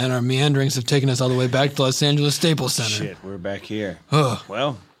 Oh, man, our meanderings have taken us all the way back to Los Angeles Staples Center. Shit, we're back here. Ugh.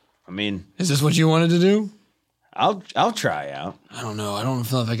 Well, I mean... Is this what you wanted to do? I'll try out. I don't know. I don't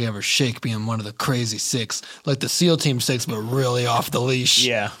feel like I could ever shake being one of the Crazy Six. Like the SEAL Team 6, but really off the leash.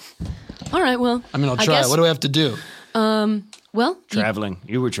 Yeah. All right, well... I mean, I'll try. What do I have to do? Well... Traveling.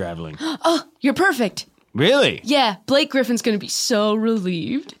 You were traveling. Oh, you're perfect. Really? Yeah, Blake Griffin's going to be so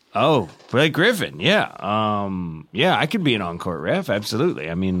relieved. Oh, Blake Griffin, yeah. Yeah, I could be an on-court ref, absolutely.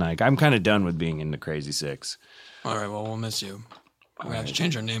 I mean, like, I'm kind of done with being in the Crazy Six. All right, well, we'll miss you. We're going to have to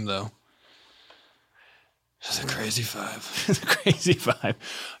change our name, though. The Crazy Five. The Crazy Five. I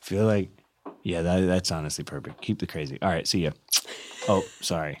feel like, yeah, that's honestly perfect. Keep the crazy. All right, see ya. Oh,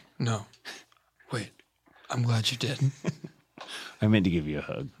 sorry. No. Wait, I'm glad you did. I meant to give you a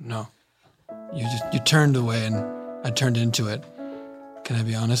hug. No. You turned away and I turned into it. Can I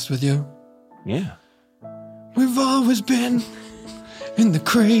be honest with you? Yeah. We've always been in the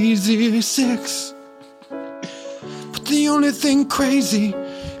Crazy Six. But the only thing crazy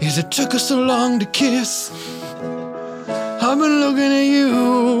is it took us so long to kiss. I've been looking at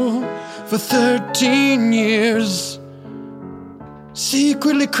you for 13 years,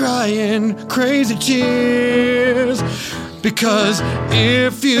 secretly crying crazy tears. Because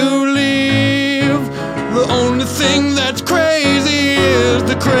if you leave, the only thing that's crazy is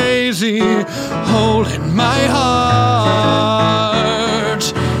the crazy hole in my heart.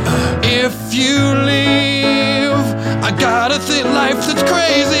 If you leave, I got a life that's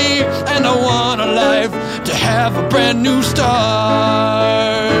crazy, and I want a life to have a brand new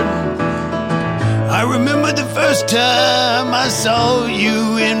start. I remember the first time I saw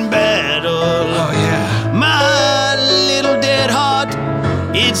you in battle. Oh yeah. My little dead heart,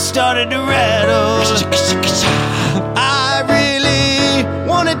 it started to rattle. I really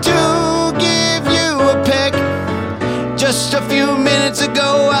wanted to give you a peck. Just a few minutes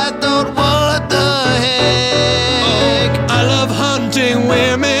ago I thought, what the heck? Oh, I love hunting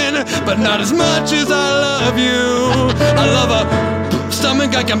women, but not as much as I love you. I love a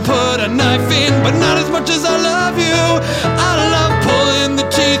stomach I can put a knife in, but not as much as I love you. I love pulling the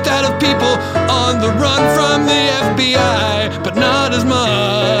teeth out of people on the run from the FBI, but not as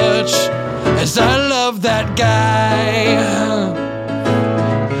much as I love that guy.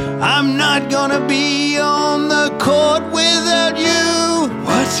 I'm not gonna be on the court without you.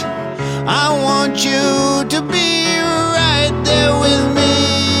 What? I want you to be right there with me.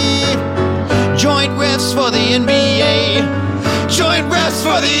 Joint refs for the NBA. Joint refs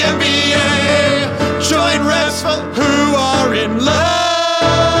for the NBA. Joint refs for who are in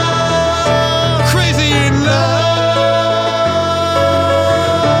love. Crazy in love.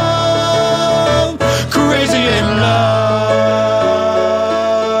 Crazy in love.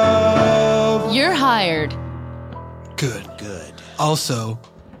 You're hired. Good. Also,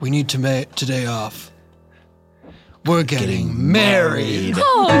 we need today off. We're getting married.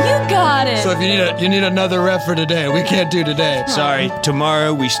 Oh, you got it. So if you need another ref for today, we can't do today. Sorry,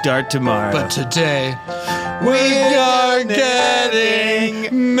 tomorrow we start tomorrow. But today, we are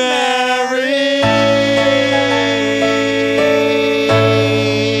getting married.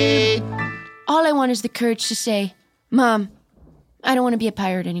 All I want is the courage to say, Mom, I don't want to be a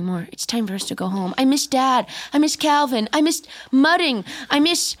pirate anymore. It's time for us to go home. I miss Dad. I miss Calvin. I miss mudding. I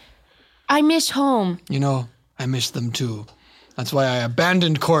miss home. You know, I miss them too. That's why I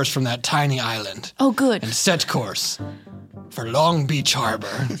abandoned course from that tiny island. Oh, good. And set course for Long Beach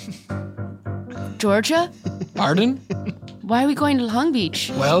Harbor. Georgia? Pardon? Why are we going to Long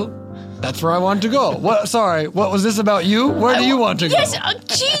Beach? Well, that's where I want to go. What? Sorry, what was this about you? Where do you want to go? Yes,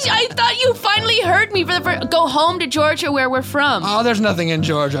 jeez, I thought you finally heard me for the first. Go home to Georgia, where we're from. Oh, there's nothing in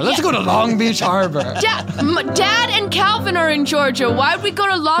Georgia. Let's go to Long Beach Harbor. Dad and Calvin are in Georgia. Why would we go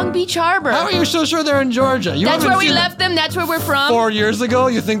to Long Beach Harbor? How are you so sure they're in Georgia? That's where we left them. That's where we're from. 4 years ago?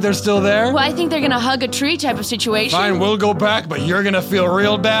 You think they're still there? Well, I think they're gonna hug a tree type of situation. Fine, we'll go back, but you're gonna feel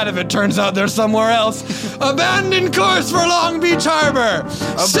real bad if it turns out they're somewhere else. Abandon course for Long Beach Harbor.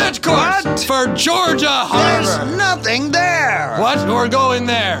 Set course for Georgia Harbor. There's nothing there. What? We're going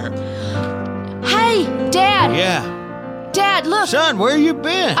there. Hey, Dad. Yeah. Dad, look. Son, where you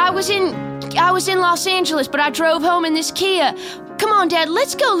been? I was in Los Angeles, but I drove home in this Kia. Come on, Dad,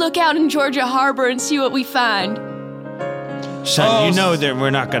 let's go look out in Georgia Harbor and see what we find. Son, you know that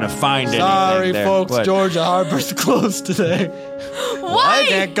we're not going to find anything Sorry, there. folks, What? Georgia Harbor's closed today. Why? I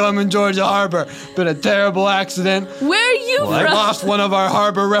can't come in Georgia Harbor. Been a terrible accident. Where are you from? Lost one of our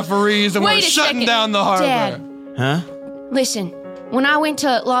harbor referees and Wait we're a shutting second. down the harbor. Dad. Huh? Listen, when I went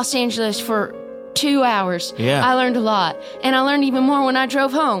to Los Angeles for 2 hours, Yeah. I learned a lot. And I learned even more when I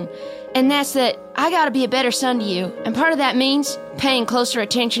drove home. And that's that I gotta be a better son to you. And part of that means paying closer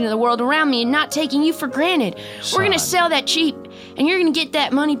attention to the world around me and not taking you for granted. We're gonna sell that cheap, and you're gonna get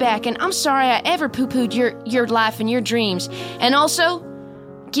that money back. And I'm sorry I ever poo-pooed your life and your dreams. And also,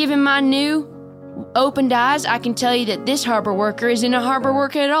 given my new opened eyes, I can tell you that this harbor worker isn't a harbor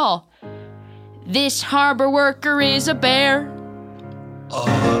worker at all. This harbor worker is a bear.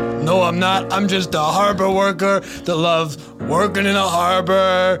 No, I'm not. I'm just a harbor worker that loves working in a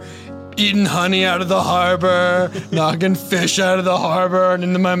harbor, eating honey out of the harbor, knocking fish out of the harbor and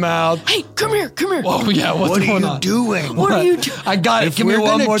into my mouth. Hey, come here. Oh, yeah, what's What are going you on? doing? What are you doing? I got it. If Give me we're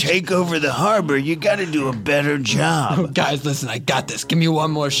one gonna more take over the harbor, you got to do a better job. Guys, listen, I got this. Give me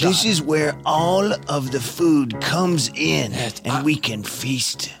one more shot. This is where all of the food comes in, and we can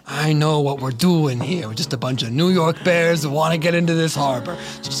feast. I know what we're doing here. We're just a bunch of New York bears that want to get into this harbor.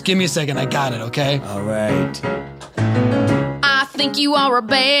 So just give me a second. I got it, okay? All right. I think you are a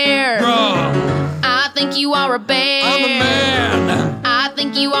bear. Wrong. I think you are a bear. I'm a man. I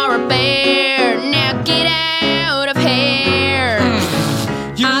think you are a bear. Now get out of here.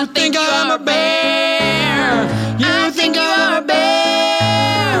 You think I'm a bear. I think you are a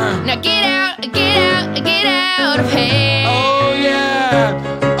bear. Now get out of here. Oh, yeah.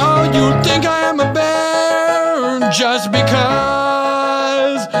 Oh, you think I am a bear just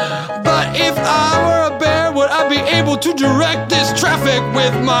because. But if I were a bear, would I be able to direct this traffic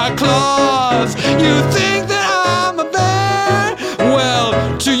with my claws? You think that I'm a bear? Well,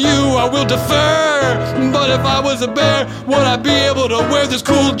 to you I will defer. But if I was a bear, would I be able to wear this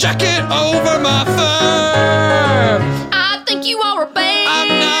cool jacket over my fur? I think you are a bear. I'm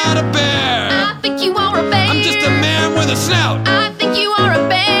not a bear. I think you are a bear. I'm just a man with a snout. I think you are a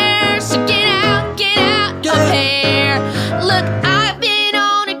bear. So get out of here. Look, I've been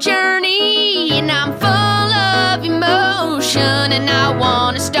on a journey and I'm full of emotion, and I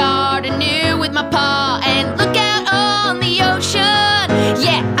want to start anew with my paw and look out on the ocean.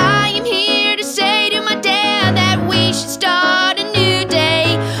 Yeah, I am here to say to my dad that we should start a new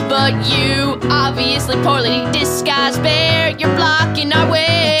day. But you, obviously poorly disguised bear, you're blocking our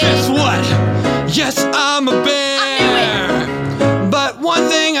way. Guess what? Yes, I'm a bear. But one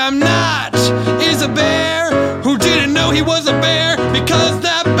thing I'm not is a bear who didn't know he was a bear because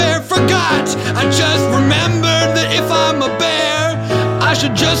that bear forgot. I just remembered that if I'm a bear, I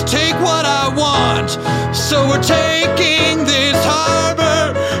should just take what I want. So we're taking this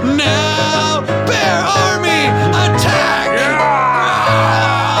harbor now. Bear army, attack!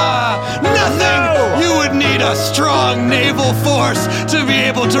 Nothing! You would need a strong naval force to be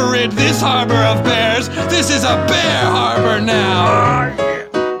able to rid this harbor of bears. This is a bear harbor now.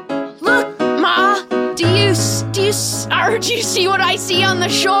 Look, Ma, do you see what I see on the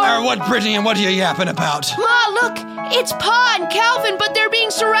shore? What, Brittany, and what are you yapping about? Ma, look, it's Pa and Calvin, but they're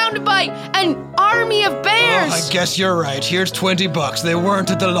being surrounded by an army of bears. I guess you're right. Here's $20. They weren't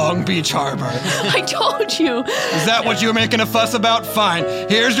at the Long Beach Harbor. I told you. Is that what you were making a fuss about? Fine.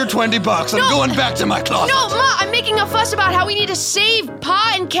 Here's your $20. I'm going back to my closet. No, Ma, I'm making a fuss about how we need to save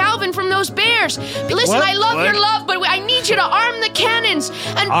Pa and Calvin from those bears. Listen, What? I love What? your love, but I need you to arm the cannons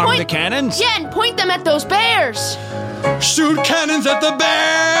and Arm the cannons? Yeah, and point them at those bears. Shoot cannons at the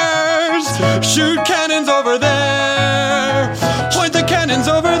bears! Shoot cannons over there!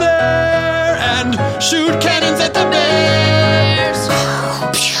 shoot cannons at the bears.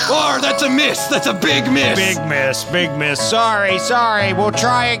 Or that's a miss. That's a big miss. Big miss. Sorry. We'll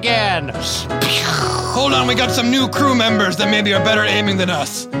try again. Hold on, we got some new crew members that maybe are better aiming than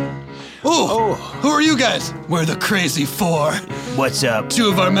us. Ooh, who are you guys? We're the Crazy Four. What's up? 2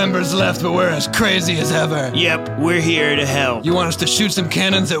 of our members left, but we're as crazy as ever. Yep, we're here to help. You want us to shoot some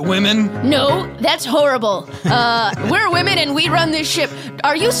cannons at women? No, that's horrible. We're women and we run this ship.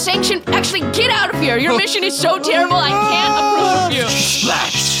 Are you sanctioned? Actually, get out of here. Your mission is so terrible, I can't approve of you.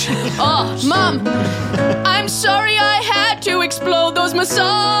 Splash. Oh, Mom, I'm sorry I had to explode those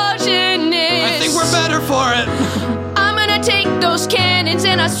misogynists. I think we're better for it. I'm gonna take those cannons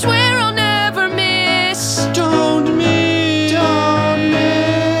and I swear I'll never miss. Don't miss.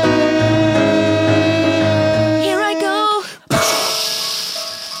 Here I go.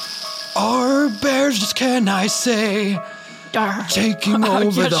 Our bears, can I say, taking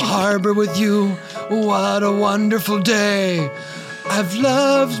over the harbor with you. What a wonderful day. I've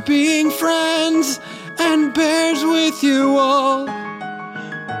loved being friends and bears with you all.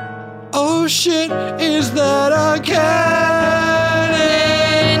 Oh shit, is that a cannonball?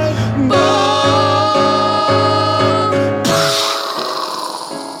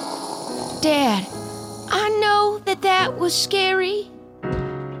 Dad, I know that was scary.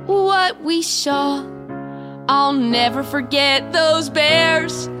 What we saw. I'll never forget those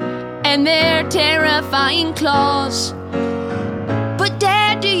bears and their terrifying claws. But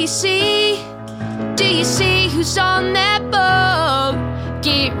Dad, do you see who's on that boat?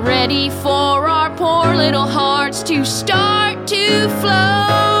 Get ready for our poor little hearts to start to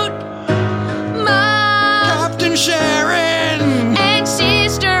float. Mom, Captain Sharon, and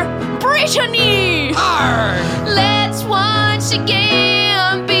Sister Brittany. Arr. Let's once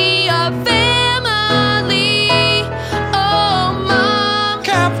again be a family. Oh, Mom,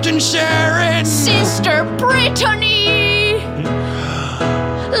 Captain Sharon, Sister Brittany.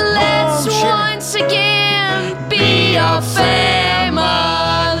 Let's once again be a family.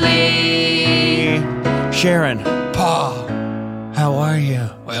 Sharon. Pa. How are you?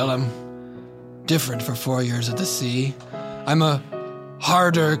 Well, I'm different for 4 years at the sea. I'm a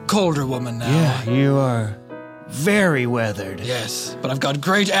harder, colder woman now. Yeah, you are very weathered. Yes, but I've got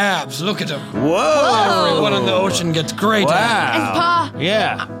great abs. Look at them. Whoa! Everyone on the ocean gets great abs. And Pa,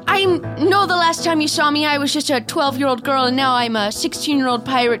 Yeah. I know the last time you saw me, I was just a 12-year-old girl, and now I'm a 16-year-old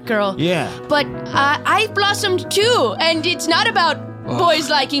pirate girl. Yeah. But I've blossomed too, and it's not about boys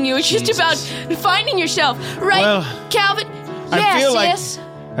liking you. It's just about finding yourself, right, Well, Calvin? I Yes.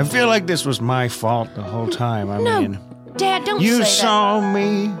 feel like this was my fault the whole time. I No, mean, Dad, don't you say saw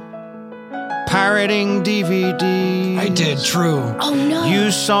me pirating DVDs. I did, true. that. Oh no. You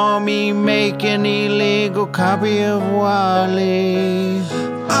saw me make an illegal copy of Wally.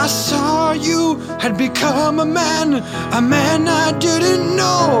 I saw you had become a man I didn't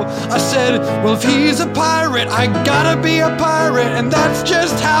know. I said, well, if he's a pirate, I gotta be a pirate, and that's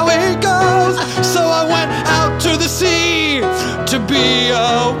just how it goes. So I went out to the sea to be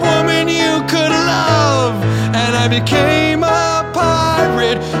a woman you could love, and I became a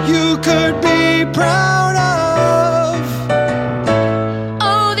pirate you could be proud of.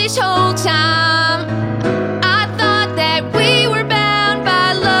 Oh, this whole time I thought that we were bound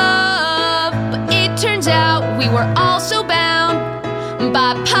by love, but it turns out we were also bound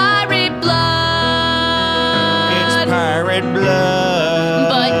by pirate blood. It's pirate blood.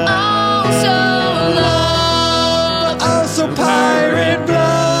 But also love. Also pirate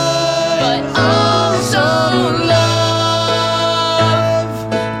blood. But also love.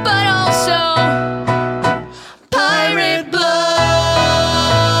 But also pirate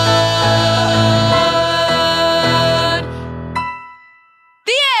blood.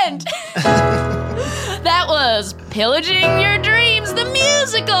 The end. That was Pillaging Your Dreams, the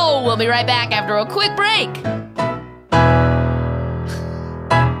musical. We'll be right back after a quick break.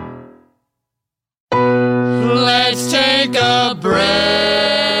 Let's take a break.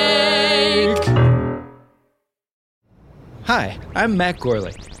 Hi, I'm Matt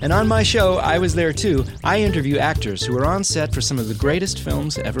Gorley, and on my show, I Was There Too, I interview actors who are on set for some of the greatest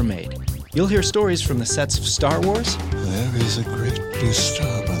films ever made. You'll hear stories from the sets of Star Wars, There is a great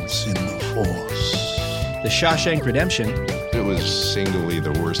disturbance in the Force. The Shawshank Redemption, It was singly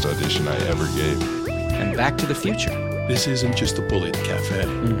the worst audition I ever gave. and Back to the Future. This isn't just a bullet cafe.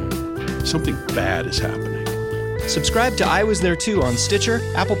 Something bad is happening. Subscribe to I Was There Too on Stitcher,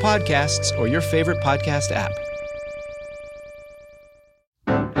 Apple Podcasts, or your favorite podcast app.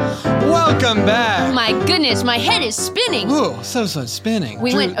 Welcome back. My goodness, my head is spinning. Ooh, so spinning.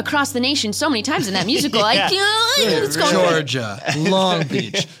 We went across the nation so many times in that musical. It's going Georgia, Long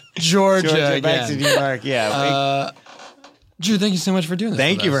Beach, Georgia again. Back to New York, yeah. Drew, thank you so much for doing this.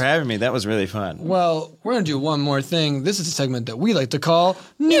 Thank you for having me. That was really fun. Well, we're going to do one more thing. This is a segment that we like to call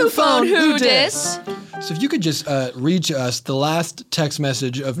New Phone Who Dis. So if you could just read to us the last text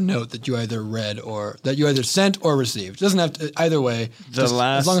message of note that you either read or that you either sent or received. Doesn't have to, either way. As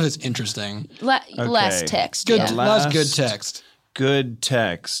long as it's interesting. Last text. Good. Yeah. Last good text. Good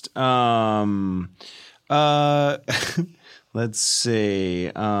text. Let's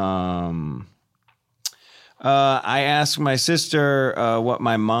see. I asked my sister what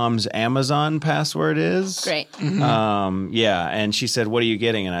my mom's Amazon password is. Great. Yeah, and she said, "What are you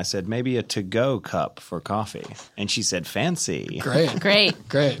getting?" And I said, "Maybe a to-go cup for coffee." And she said, "Fancy." Great.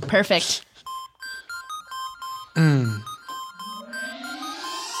 Perfect.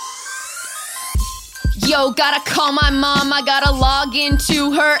 Yo, gotta call my mom, I gotta log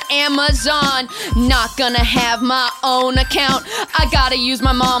into her Amazon. Not gonna have my own account, I gotta use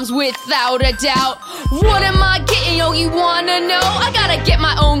my mom's without a doubt. What am I getting, yo, you wanna know? I gotta get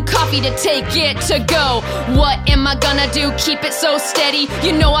my own coffee to take it to go. What am I gonna do, keep it so steady?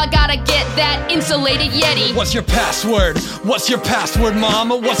 You know I gotta get that insulated Yeti. What's your password? What's your password, Mom?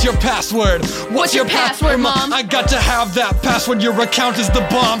 What's your password? What's your password, Mom? I got to have that password, your account is the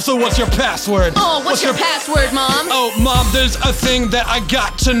bomb, so what's your password? Oh, what's your password, Mom? Oh, Mom, there's a thing that I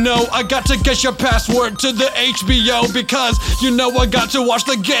got to know. I got to guess your password to the HBO because you know I got to watch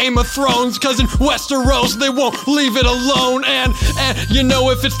the Game of Thrones cause in Westeros they won't leave it alone and you know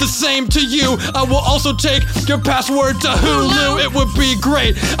if it's the same to you, I will also take your password to Hulu. It would be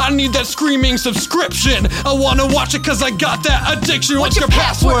great. I need that screaming subscription. I wanna watch it cause I got that addiction. What's your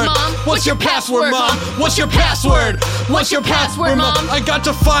password, Mom? What's your password, Mom? What's your password? What's your password, Mom? I got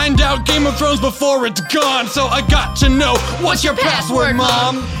to find out Game of Thrones before it's gone, so I got to know what's your password,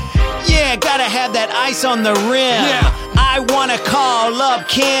 Mom? Yeah, gotta have that ice on the rim. Yeah. I wanna call up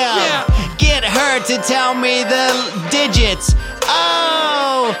Kim. Yeah. Get her to tell me the digits.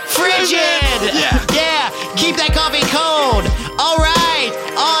 Oh, frigid. Yeah, keep that coffee cold. All right,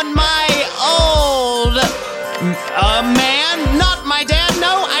 on my old man, not my dad.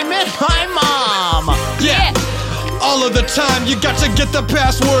 No, I meant my mom. Yeah. All of the time, you got to get the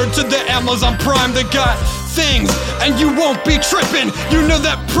password to the Amazon Prime. They got things, and you won't be tripping. You know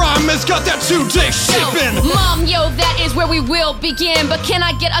that Prime has got that 2-day shipping. Mom, that is where we will begin. But can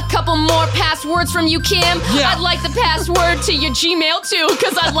I get a couple more passwords from you, Kim? Yeah. I'd like the password to your Gmail too,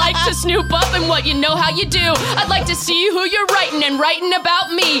 cause I'd like to snoop up and what you know how you do. I'd like to see who you're writing and writing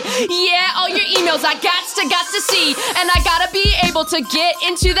about me. Yeah, all your emails I got to see, and I gotta be able to get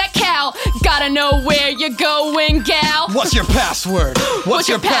into that Cal. Gotta know where you're going, gal. What's your password? What's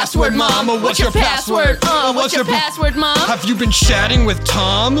your password, Mom? What's your password? What's your password, Mom? Have you been chatting with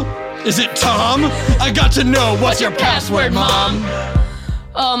Tom? Is it Tom? I got to know what's your password, Mom?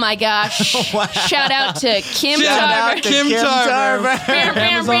 Oh my gosh. Shout out to Kim Tarver. Kim Tarver.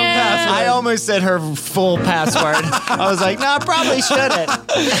 Amazon password. I almost said her full password. I was like, no, I probably shouldn't.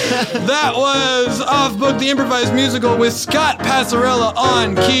 That was Off Book, the improvised musical with Scott Passarella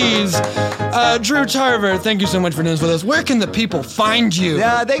on keys. Drew Tarver, thank you so much for doing this with us. Where can the people find you?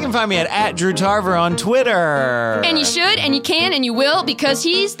 Yeah, they can find me at Drew Tarver on Twitter. And you should, and you can, and you will, because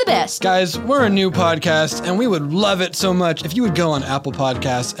he's the best. Guys, we're a new podcast, and we would love it so much if you would go on Apple Podcasts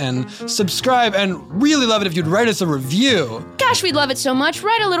and subscribe, and really love it if you'd write us a review. Gosh, we'd love it so much.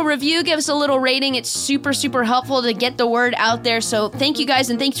 Write a little review, give us a little rating. It's super, super helpful to get the word out there. So thank you guys,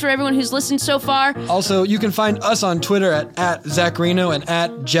 and thanks for everyone who's listened so far. Also, you can find us on Twitter at Zach Reno and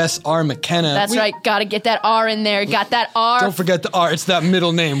at Jess R. McKenna. That's right. Gotta get that R in there. Got that R. Don't forget the R. It's that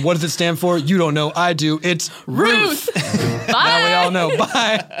middle name. What does it stand for? You don't know. I do. It's Ruth. Bye. Now we all know.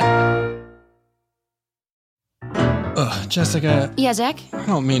 Bye. Jessica. Yeah, Zach? I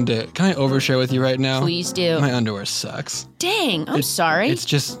don't mean to. Can I overshare with you right now? Please do. My underwear sucks. Dang, I'm sorry. It's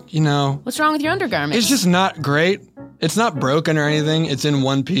just, you know. What's wrong with your undergarments? It's just not great. It's not broken or anything. It's in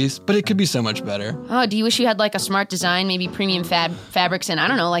one piece, but it could be so much better. Oh, do you wish you had like a smart design, maybe premium fabrics, and I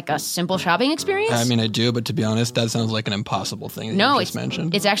don't know, like a simple shopping experience? I mean, I do, but to be honest, that sounds like an impossible thing that you just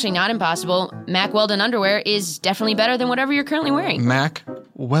mentioned. It's actually not impossible. Mack Weldon underwear is definitely better than whatever you're currently wearing. Mack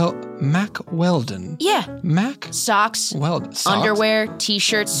Weldon. Yeah. Mack? Socks, Socks? underwear,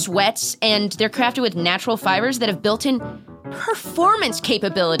 t-shirts, sweats, and they're crafted with natural fibers that have built-in performance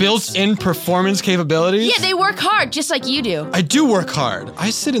capabilities. Built-in performance capabilities? Yeah, they work hard, just like you do. I do work hard. I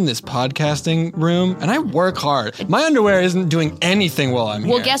sit in this podcasting room, and I work hard. My underwear isn't doing anything while I'm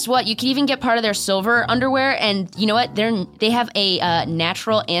here. Well, guess what? You can even get part of their silver underwear, and you know what? They have a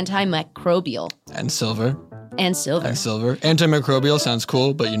natural antimicrobial. And silver. And silver. And silver. Antimicrobial sounds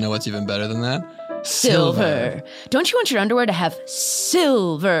cool, but you know what's even better than that? Silver. Don't you want your underwear to have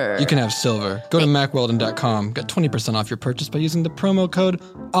silver? You can have silver. Go to macweldon.com. Get 20% off your purchase by using the promo code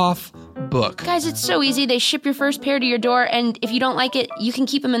OFFBOOK. Guys, it's so easy. They ship your first pair to your door, and if you don't like it, you can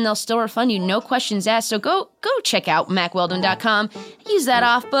keep them and they'll still refund you. No questions asked. So go check out macweldon.com. Use that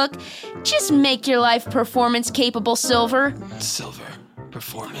off book. Just make your life performance capable, Silver. Silver.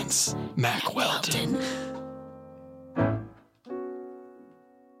 Performance. Mac Weldon.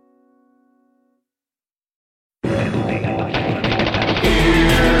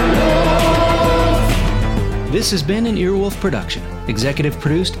 This has been an Earwolf production, executive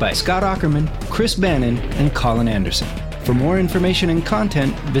produced by Scott Aukerman, Chris Bannon, and Colin Anderson. For more information and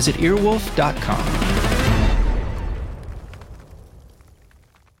content, visit earwolf.com.